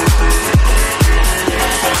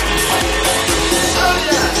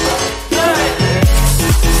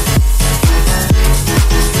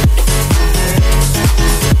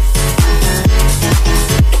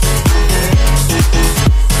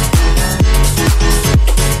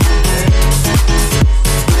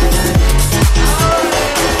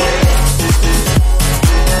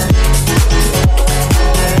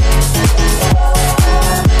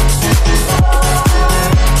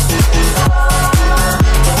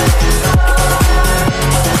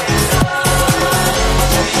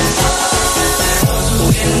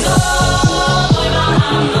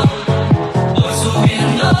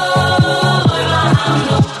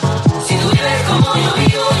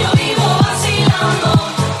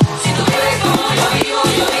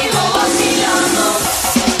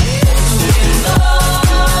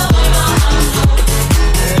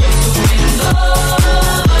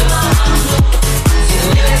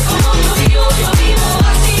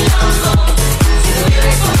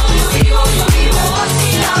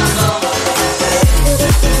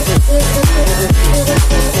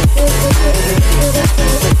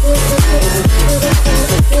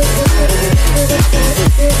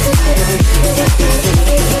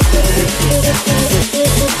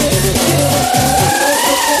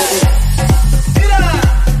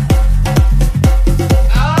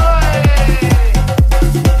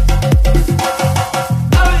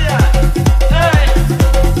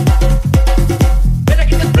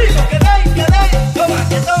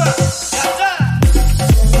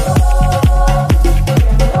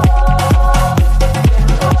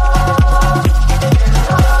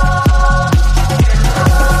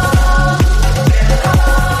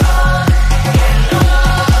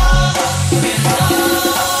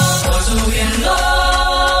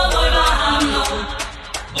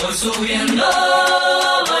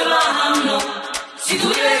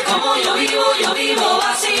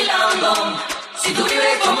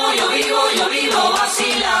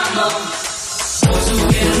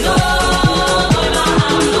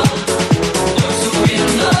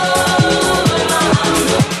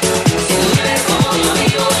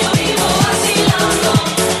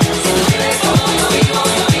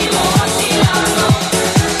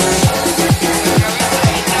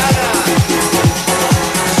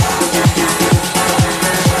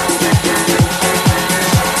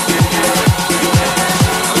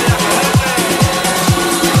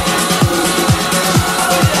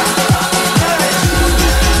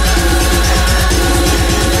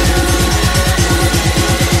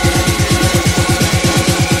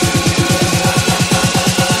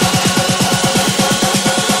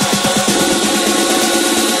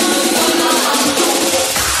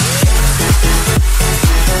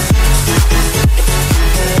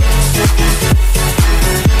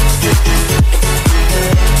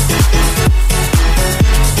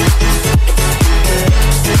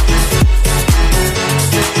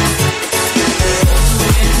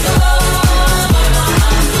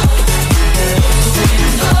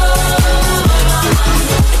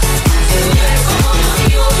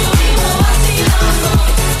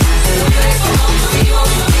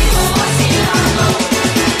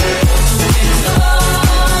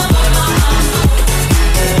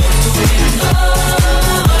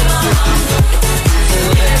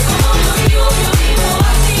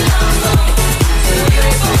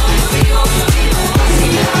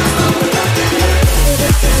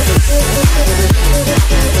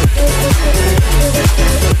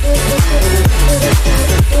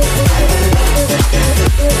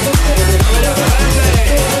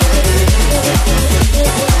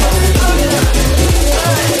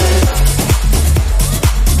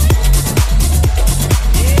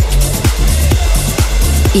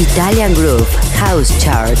 Italian Groove House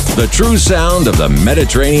Chart. The true sound of the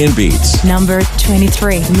Mediterranean beats. Number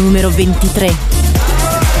 23, numero 23.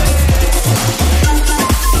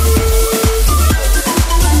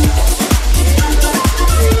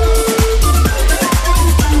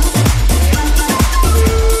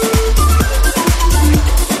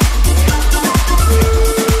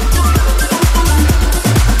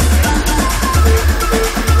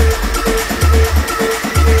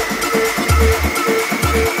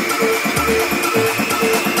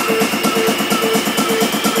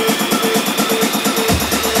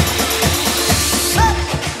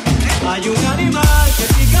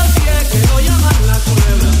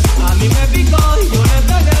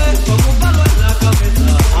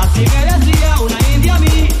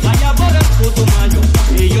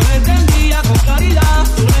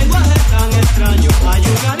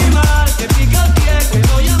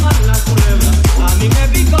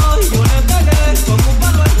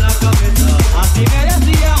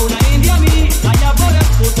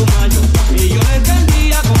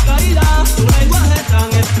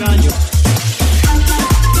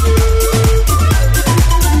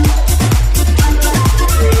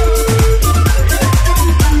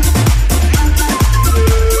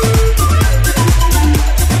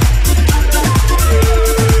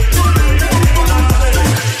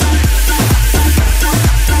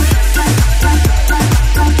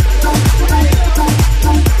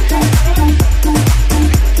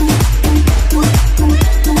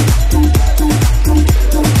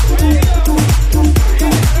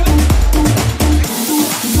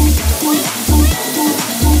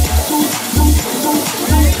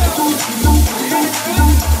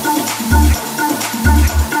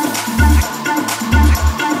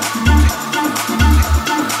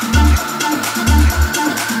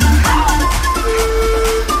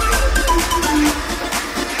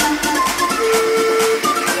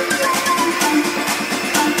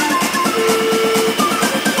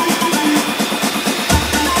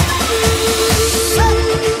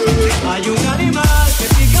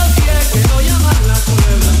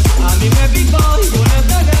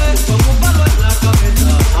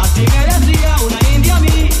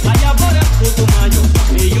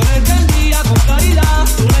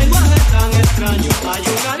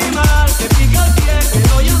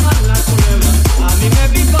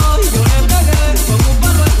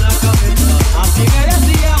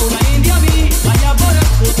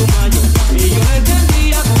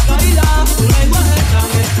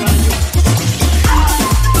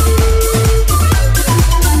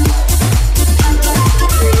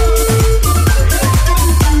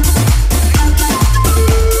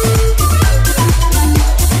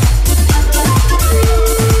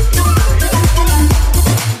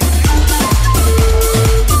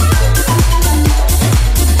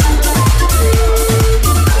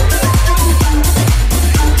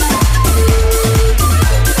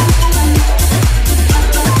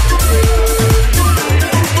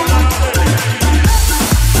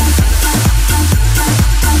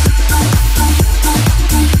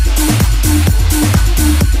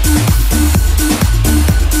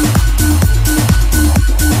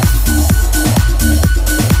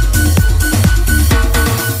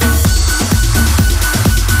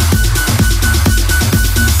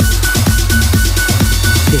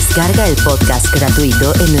 Descarga el podcast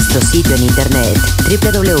gratuito en nuestro sitio en internet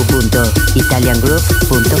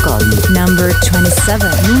www.italiangroove.com. Number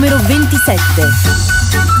 27. Numero 27.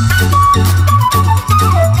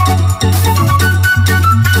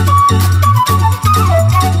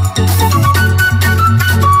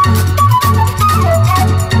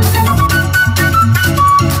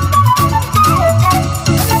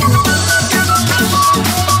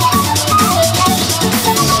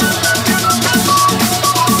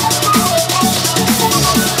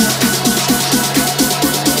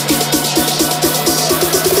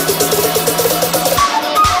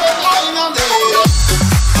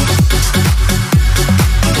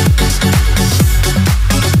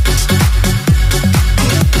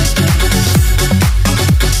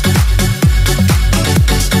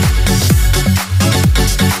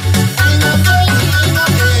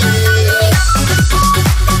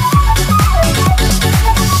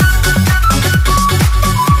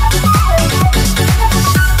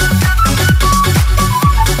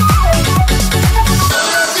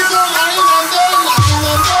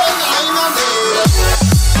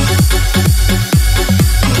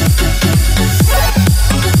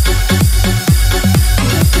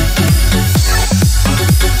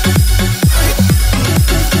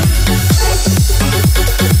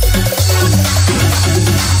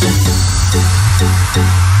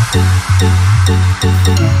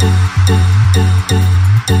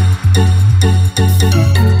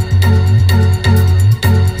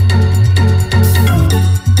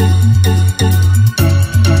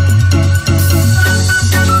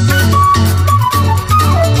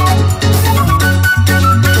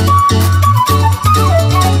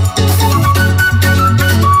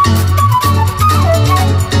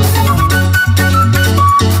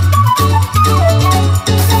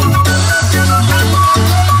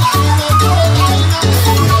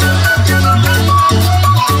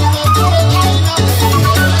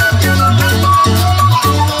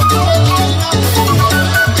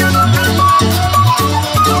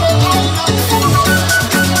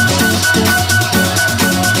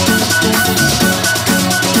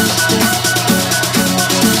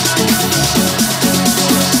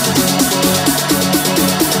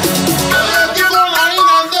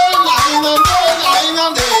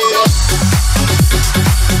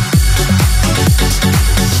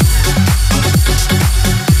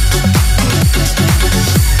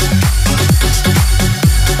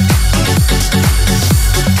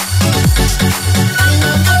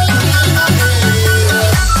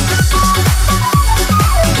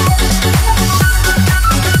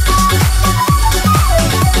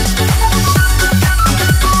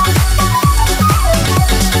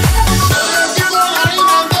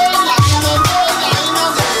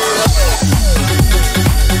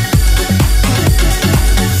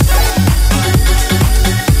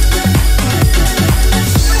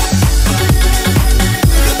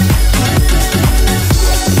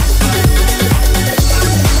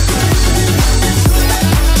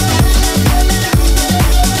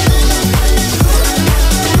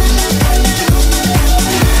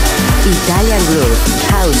 Italian Groove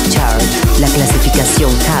House Chart, la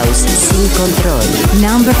clasificación house sin control.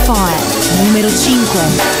 Number 5. Numero 5.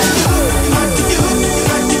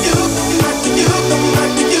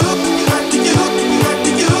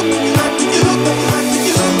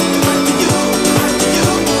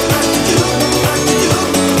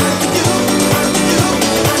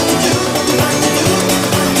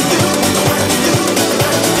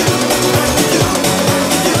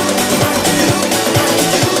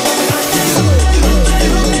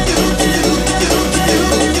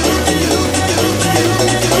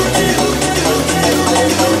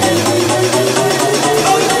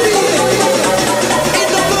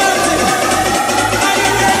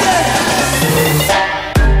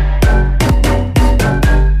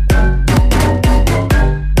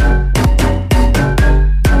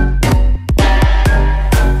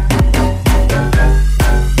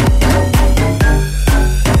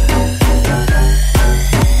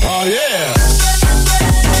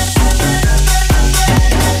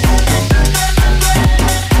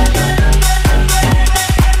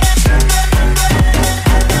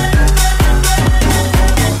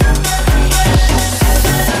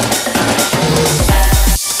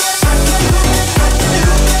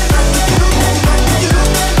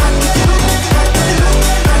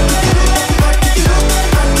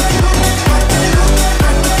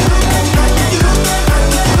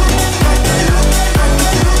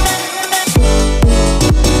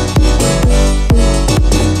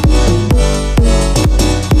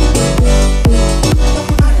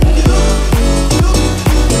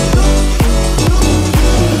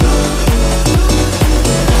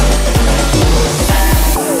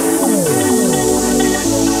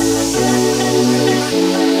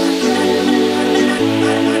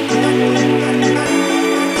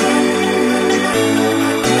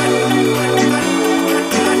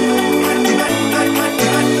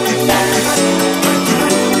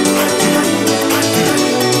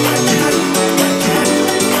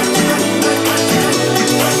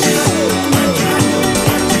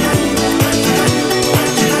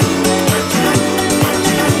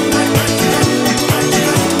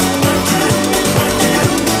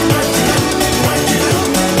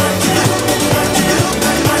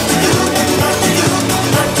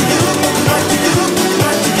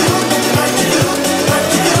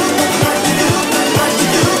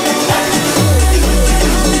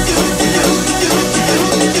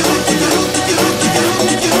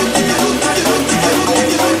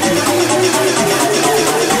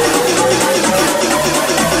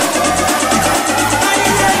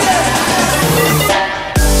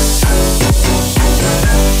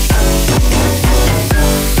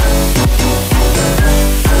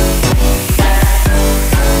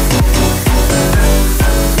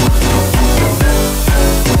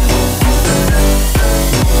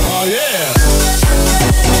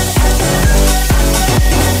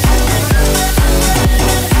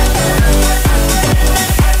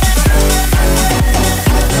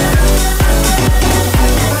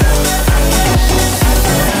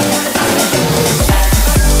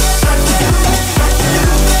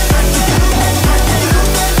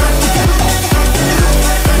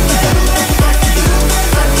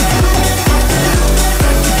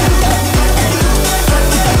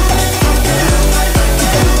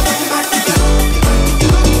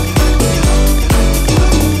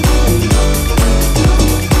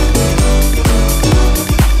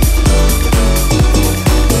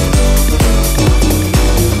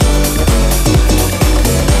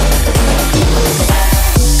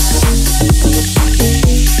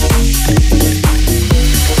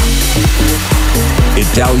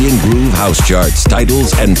 Italian Groove House Charts,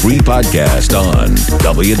 titles, and free podcast on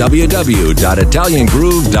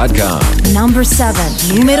www.italiangroove.com. Number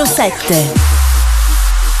 7, numero 7.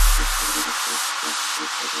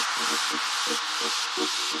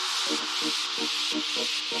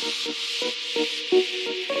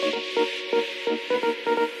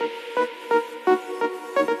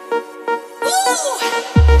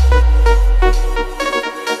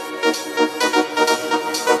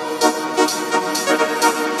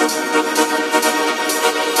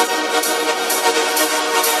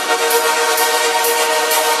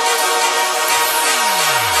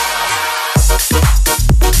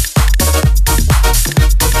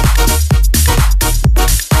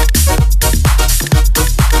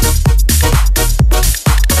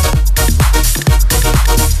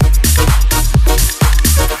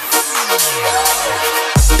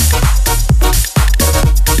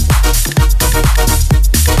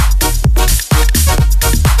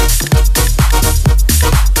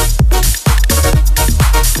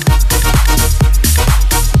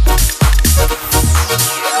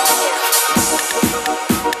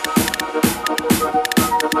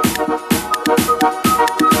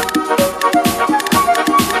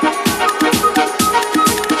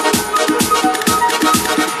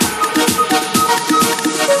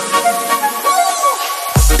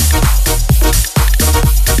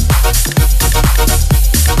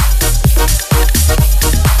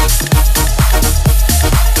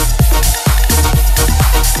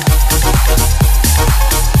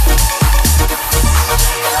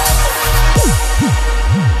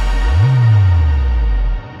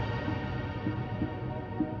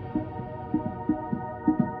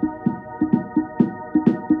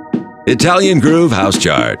 Italian Groove House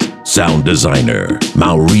Chart. Sound designer,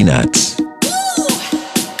 Maurinats.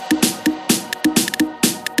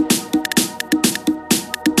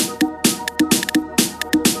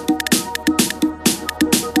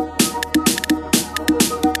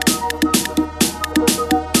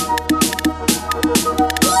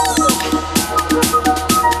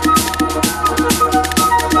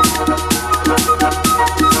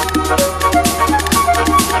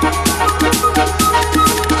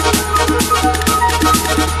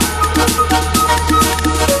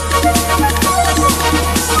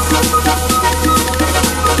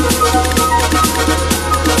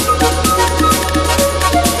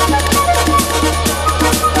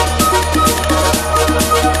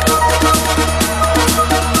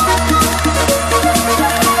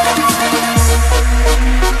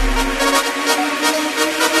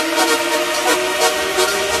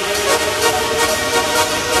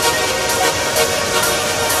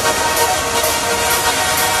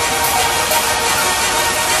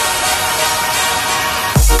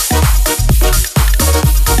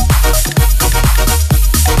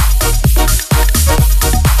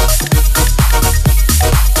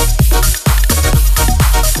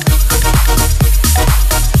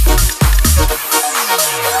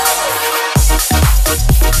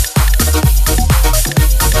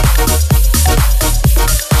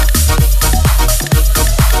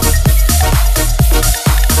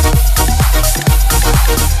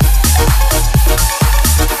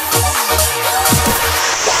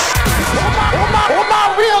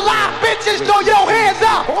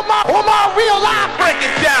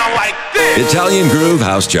 Italian Groove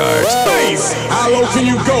House Chart. How low can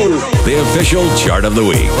you go? The official chart of the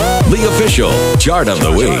week. The official chart of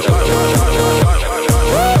the week.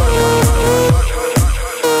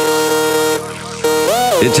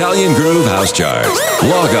 Italian Groove House Chart.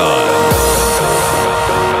 Log on.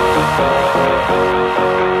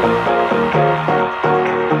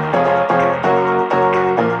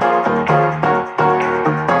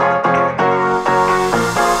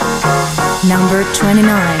 Number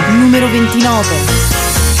 29, numero 29.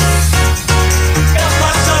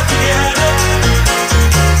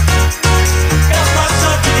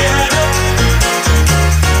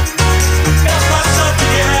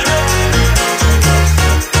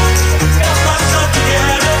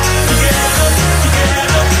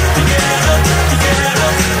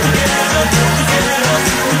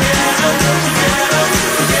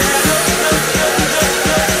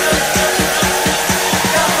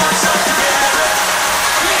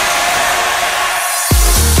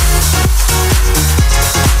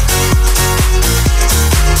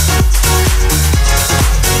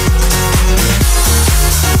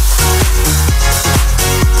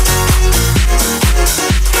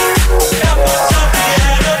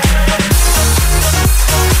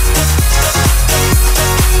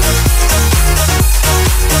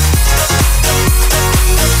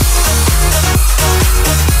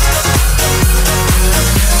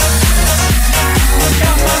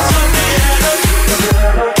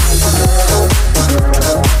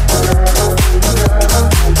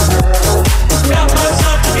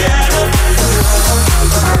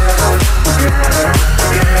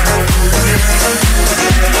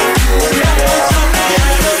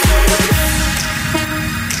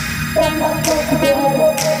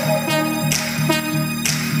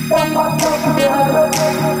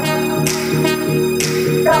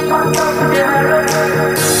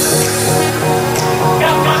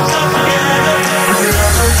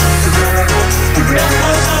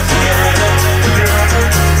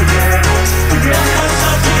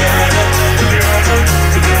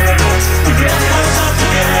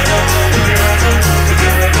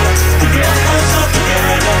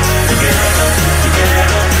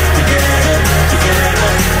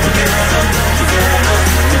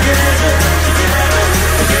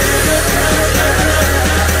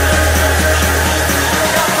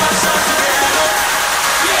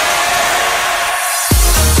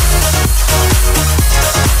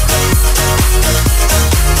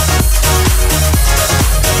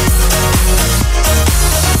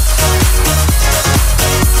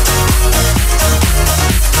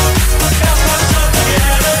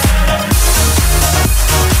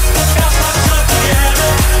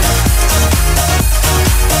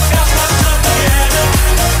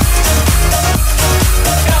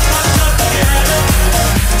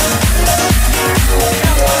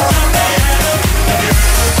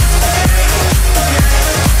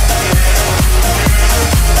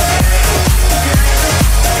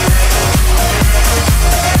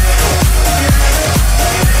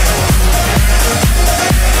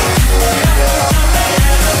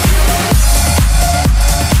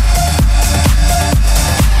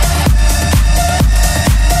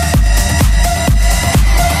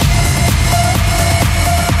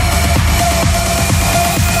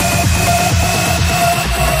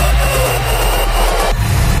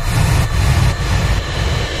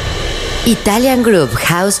 Italian Groove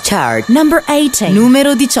House Chart Number 18.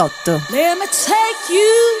 Numero 18. Let me take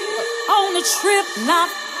you on a trip not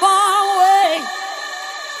far away,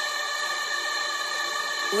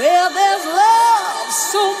 where there's love,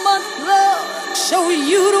 so much love, show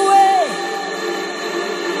you the way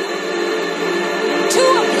to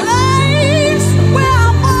a place where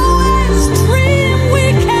I've always dreamed we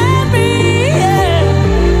can be, yeah.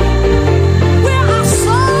 Where our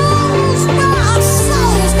souls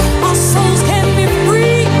can be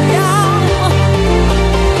free, yeah.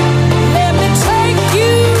 Let me take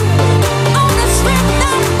you on a trip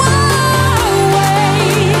not far away,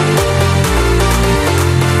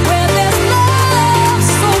 where there's love,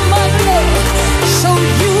 so much love, show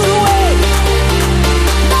you the way.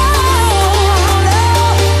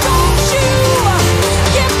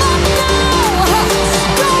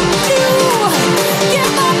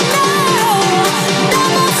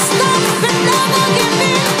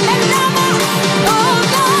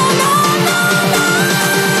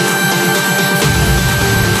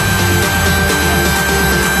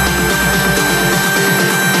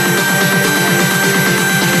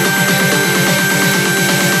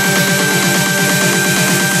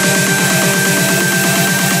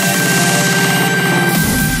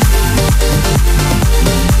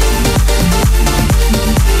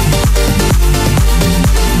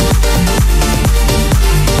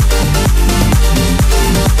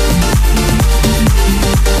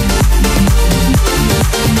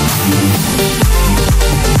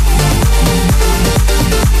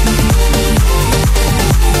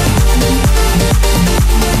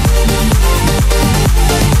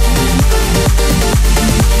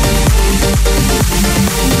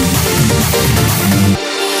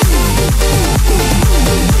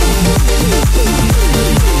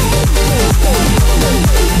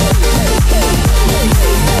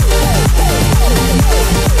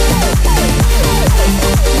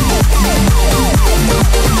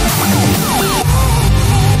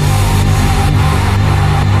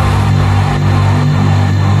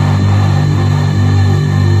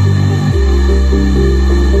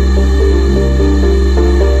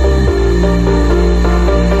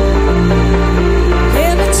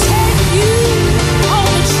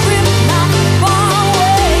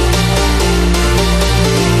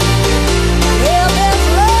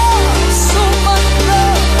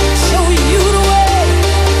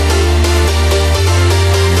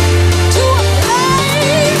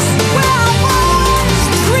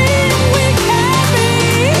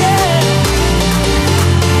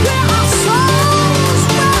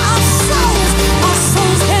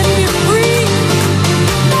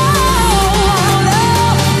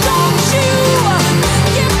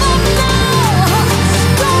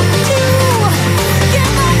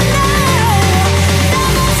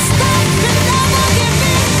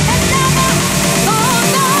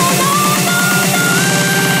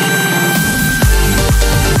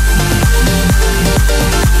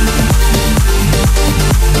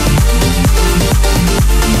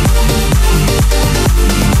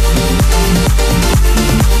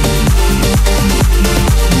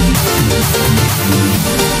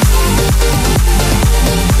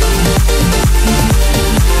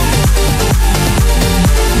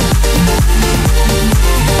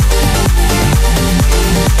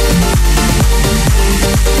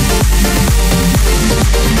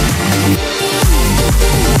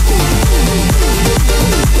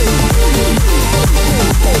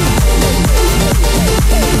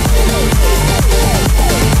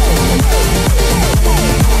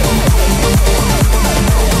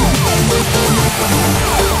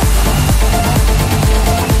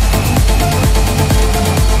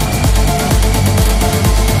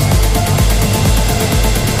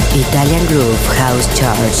 Groove House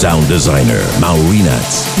Chart. Sound designer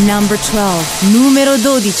Maurinats. Number 12. Numero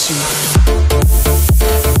 12.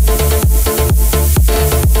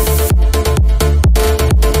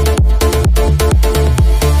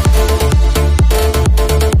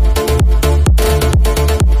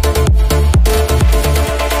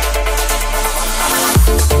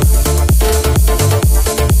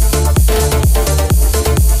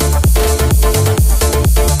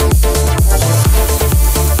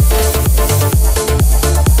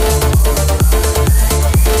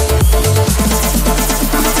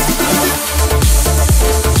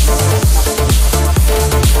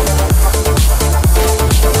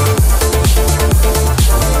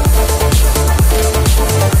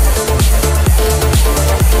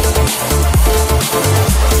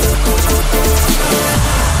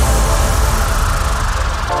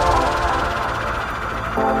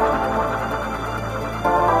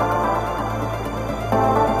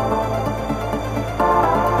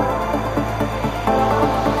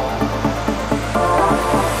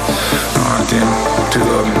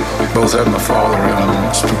 Both had my father in them.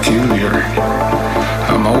 It's peculiar.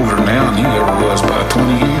 I'm older now than he ever was by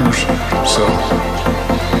 20 years. So,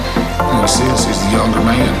 in a sense, he's the younger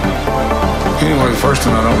man. Anyway, the first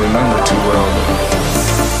one I don't remember too well,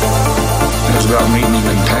 but it was about meeting him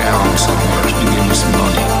in town somewhere to give me some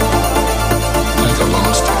money. I think I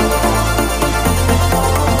lost it.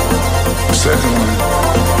 The second one,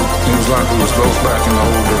 it was like we was both back in the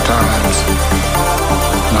older times.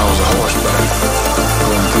 And I was a horseback,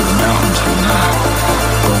 going through the mountains at night,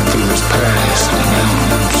 going through this pass in the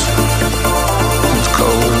mountains. It was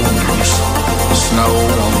cold and there was snow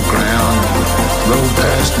on the ground. The road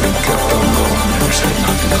past me kept on going. Never said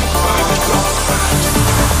nothing. Nobody was going fast.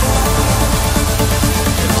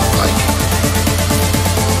 It was like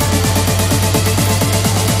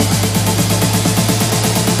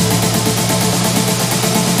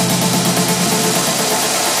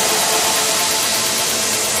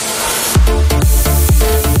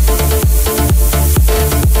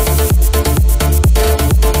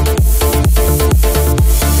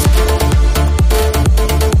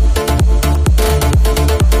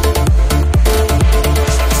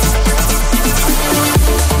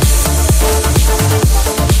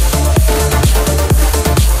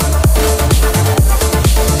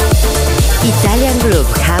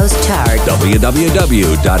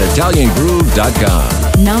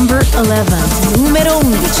www.italiangroove.com. Number 11. Numero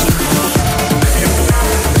 11.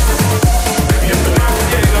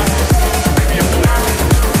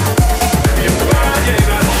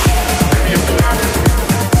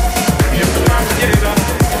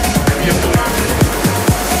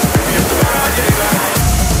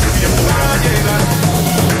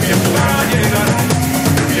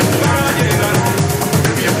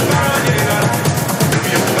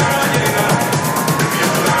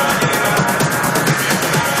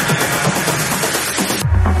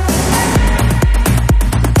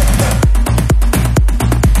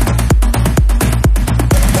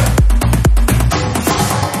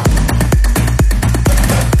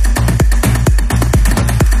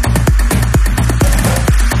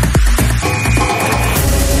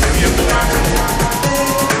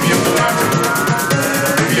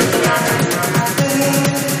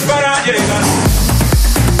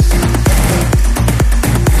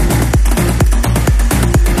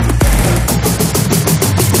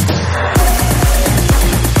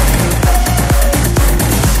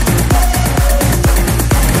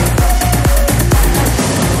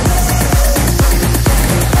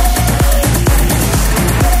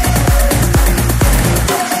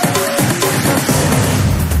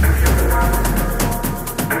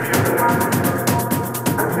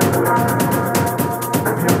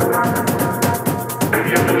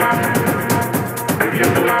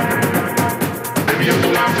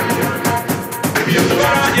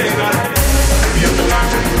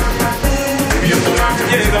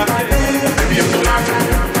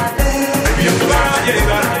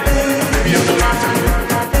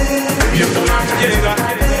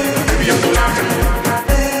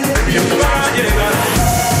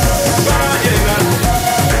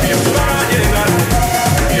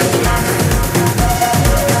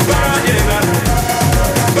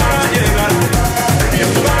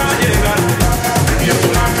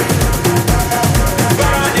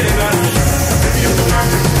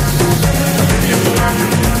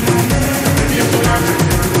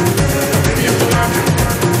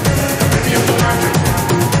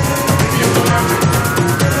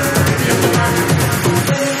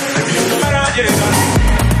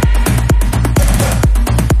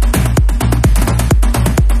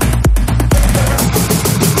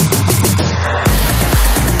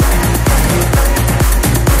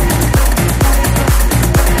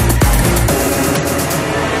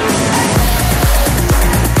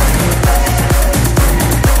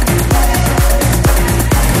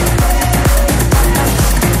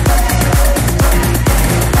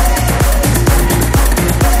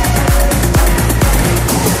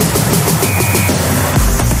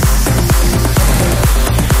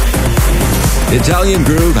 Italian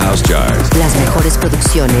Groove House Chart. Las mejores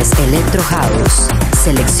producciones Electro House,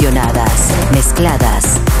 seleccionadas,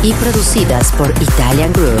 mezcladas y producidas por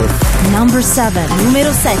Italian Groove. Number 7,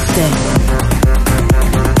 numero 7.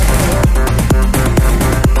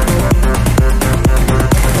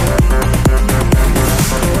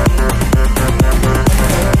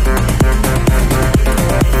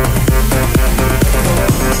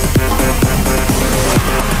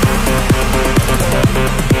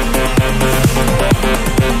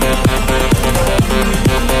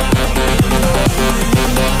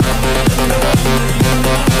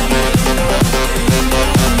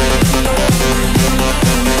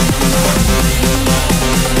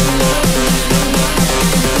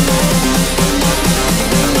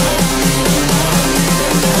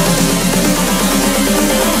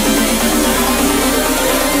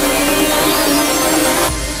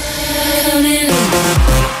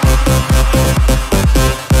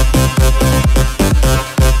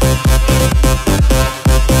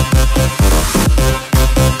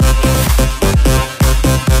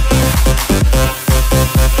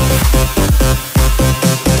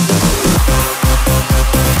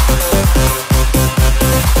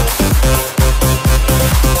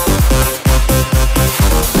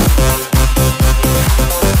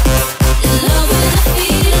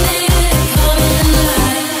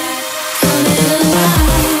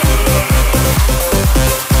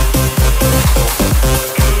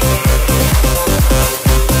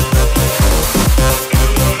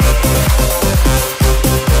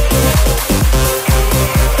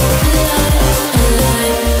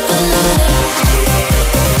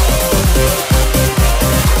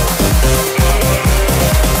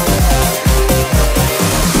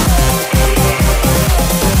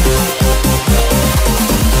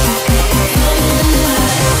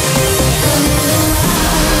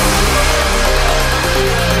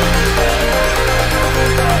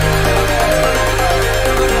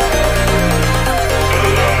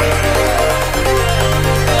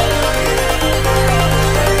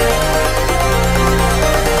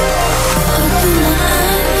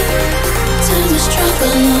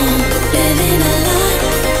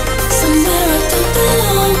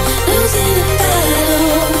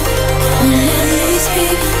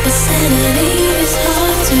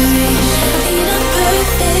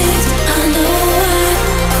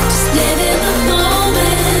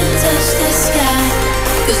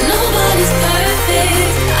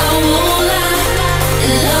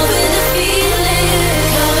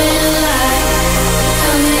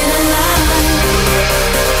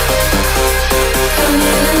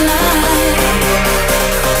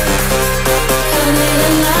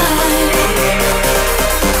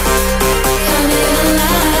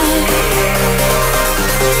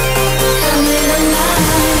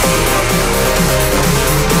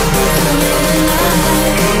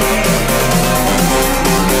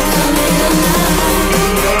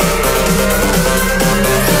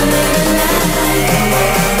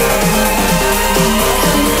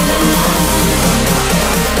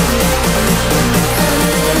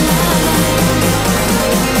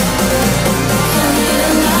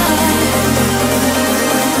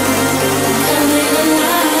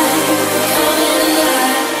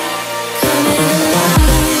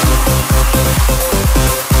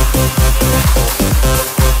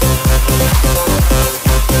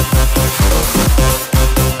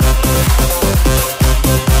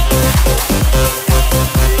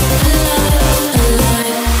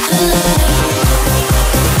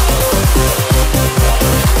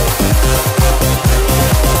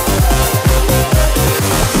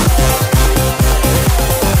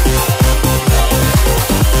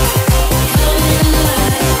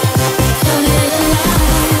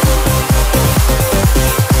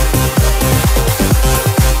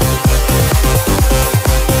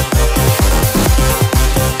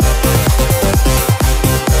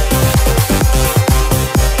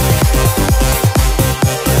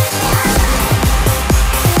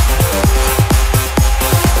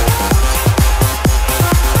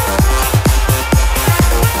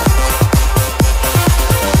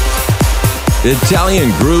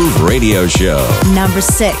 Italian Groove Radio Show. Number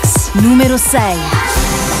 6, numero 6.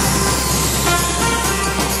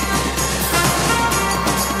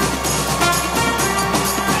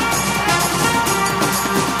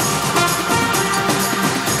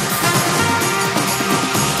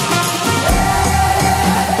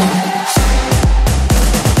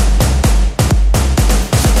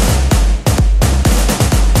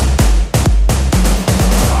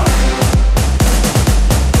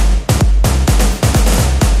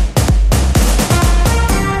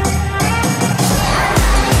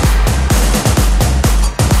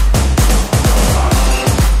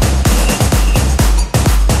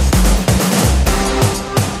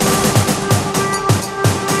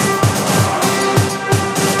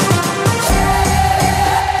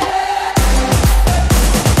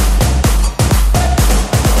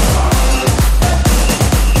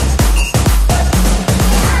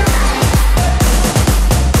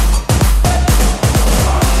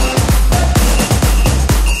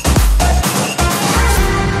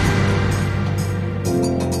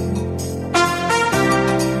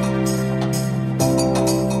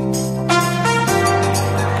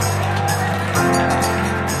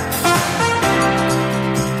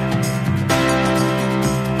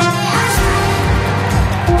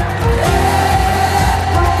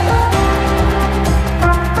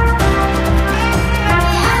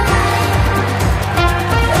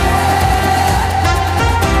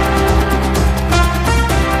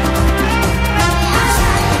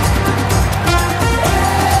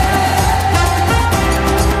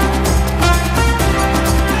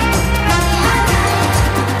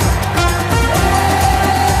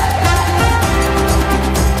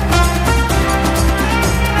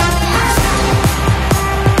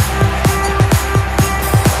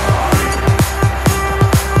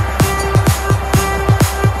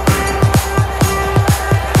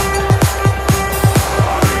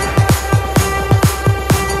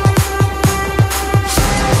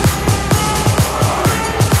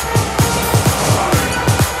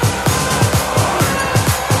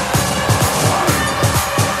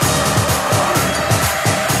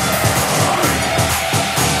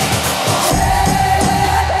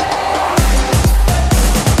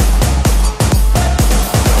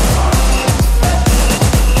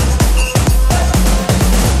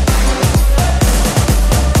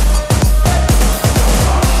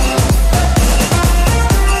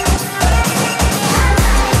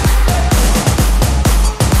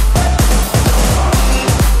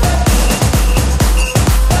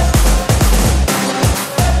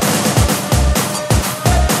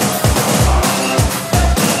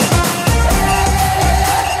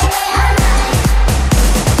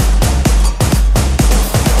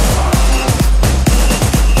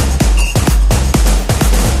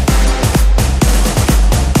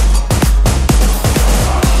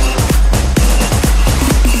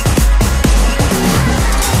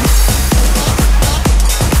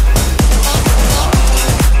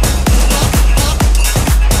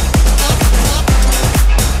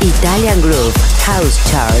 House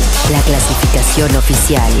Chart, la clasificación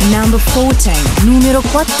oficial. Number 14, numero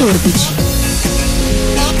 14.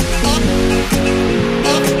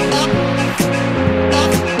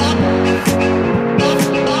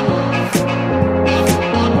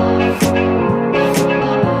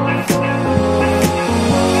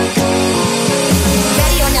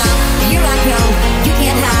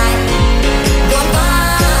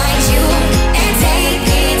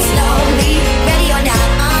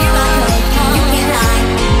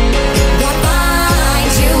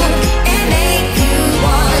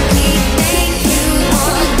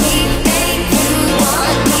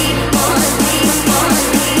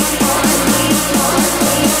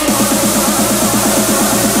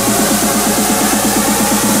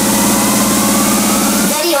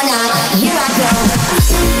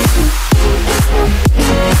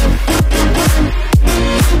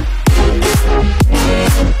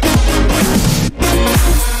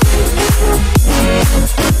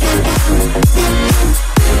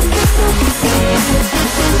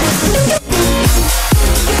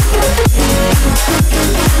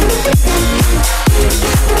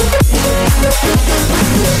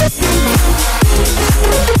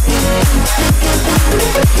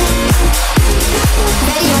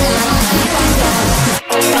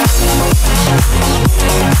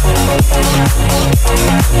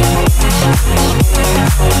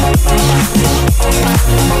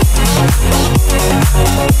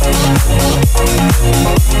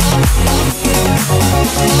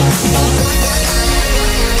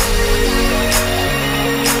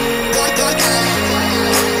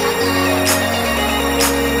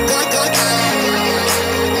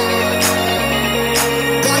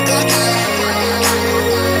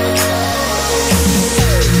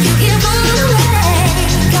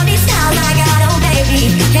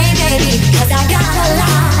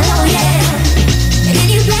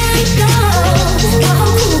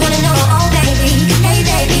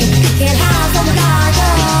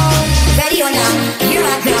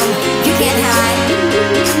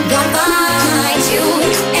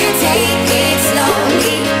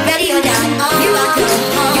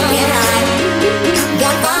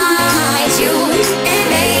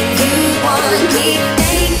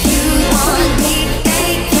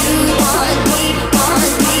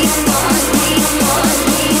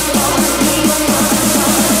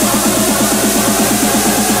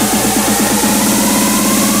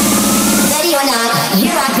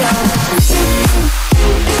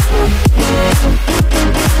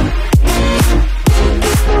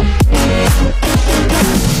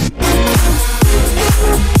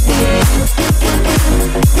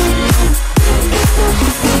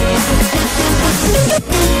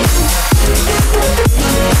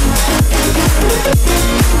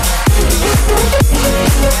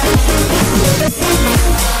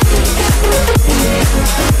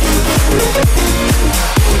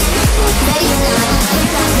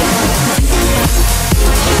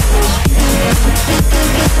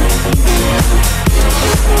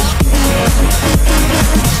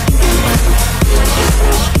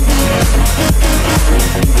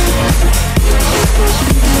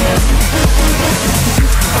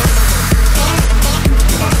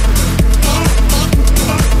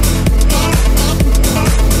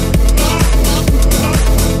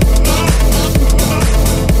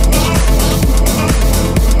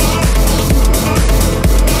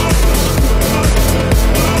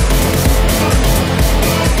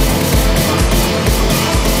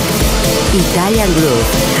 Italian Groove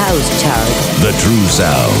House Chart. The true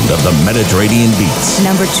sound of the Mediterranean beats.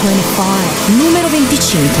 Number 25, numero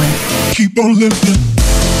 25. Keep on lifting.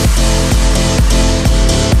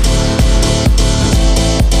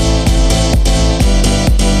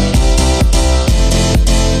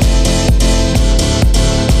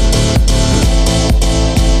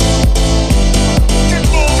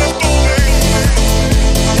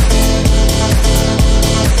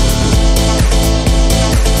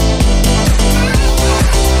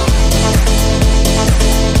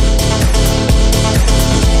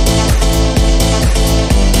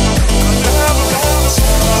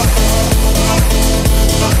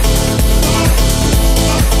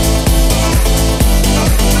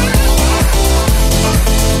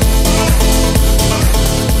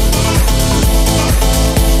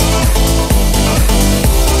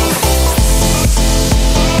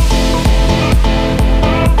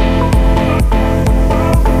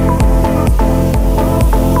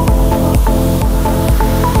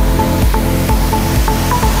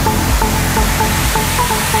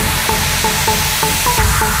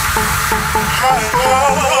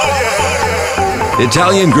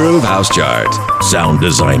 Italian Groove House Chart. Sound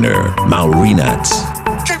designer, Maurinats.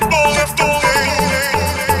 Keep on lifting.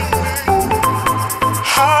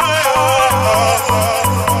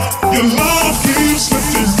 Your love keeps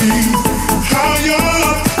lifting me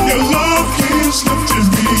higher. Your love keeps lifting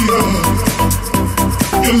me up.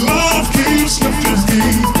 Your love keeps lifting me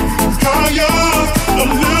higher. I'm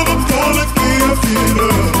never gonna give it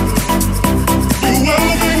up. You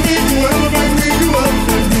elevate me, you elevate me, you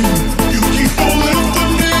elevate me. You keep on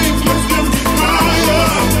lifting me higher.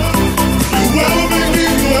 You elevate me,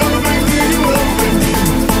 you elevate me, you elevate me.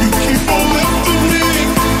 You keep on lifting me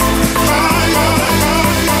higher.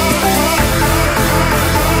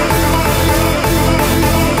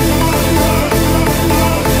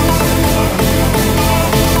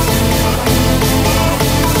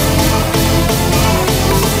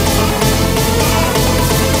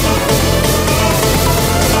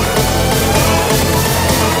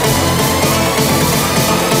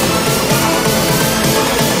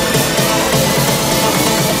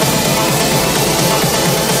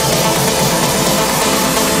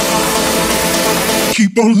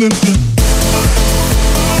 Keep on lifting.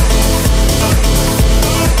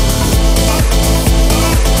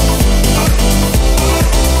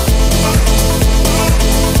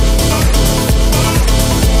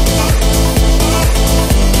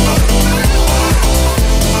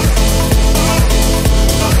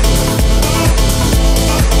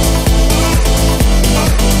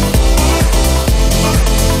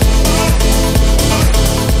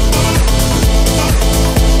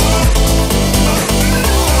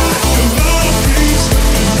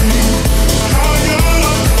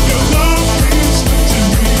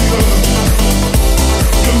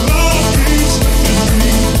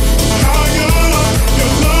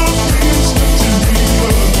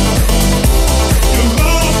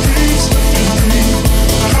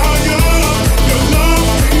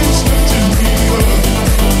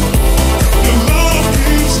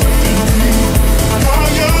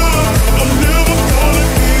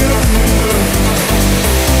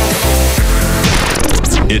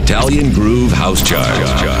 Italian Groove House Chart.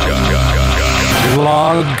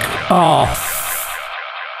 Log off.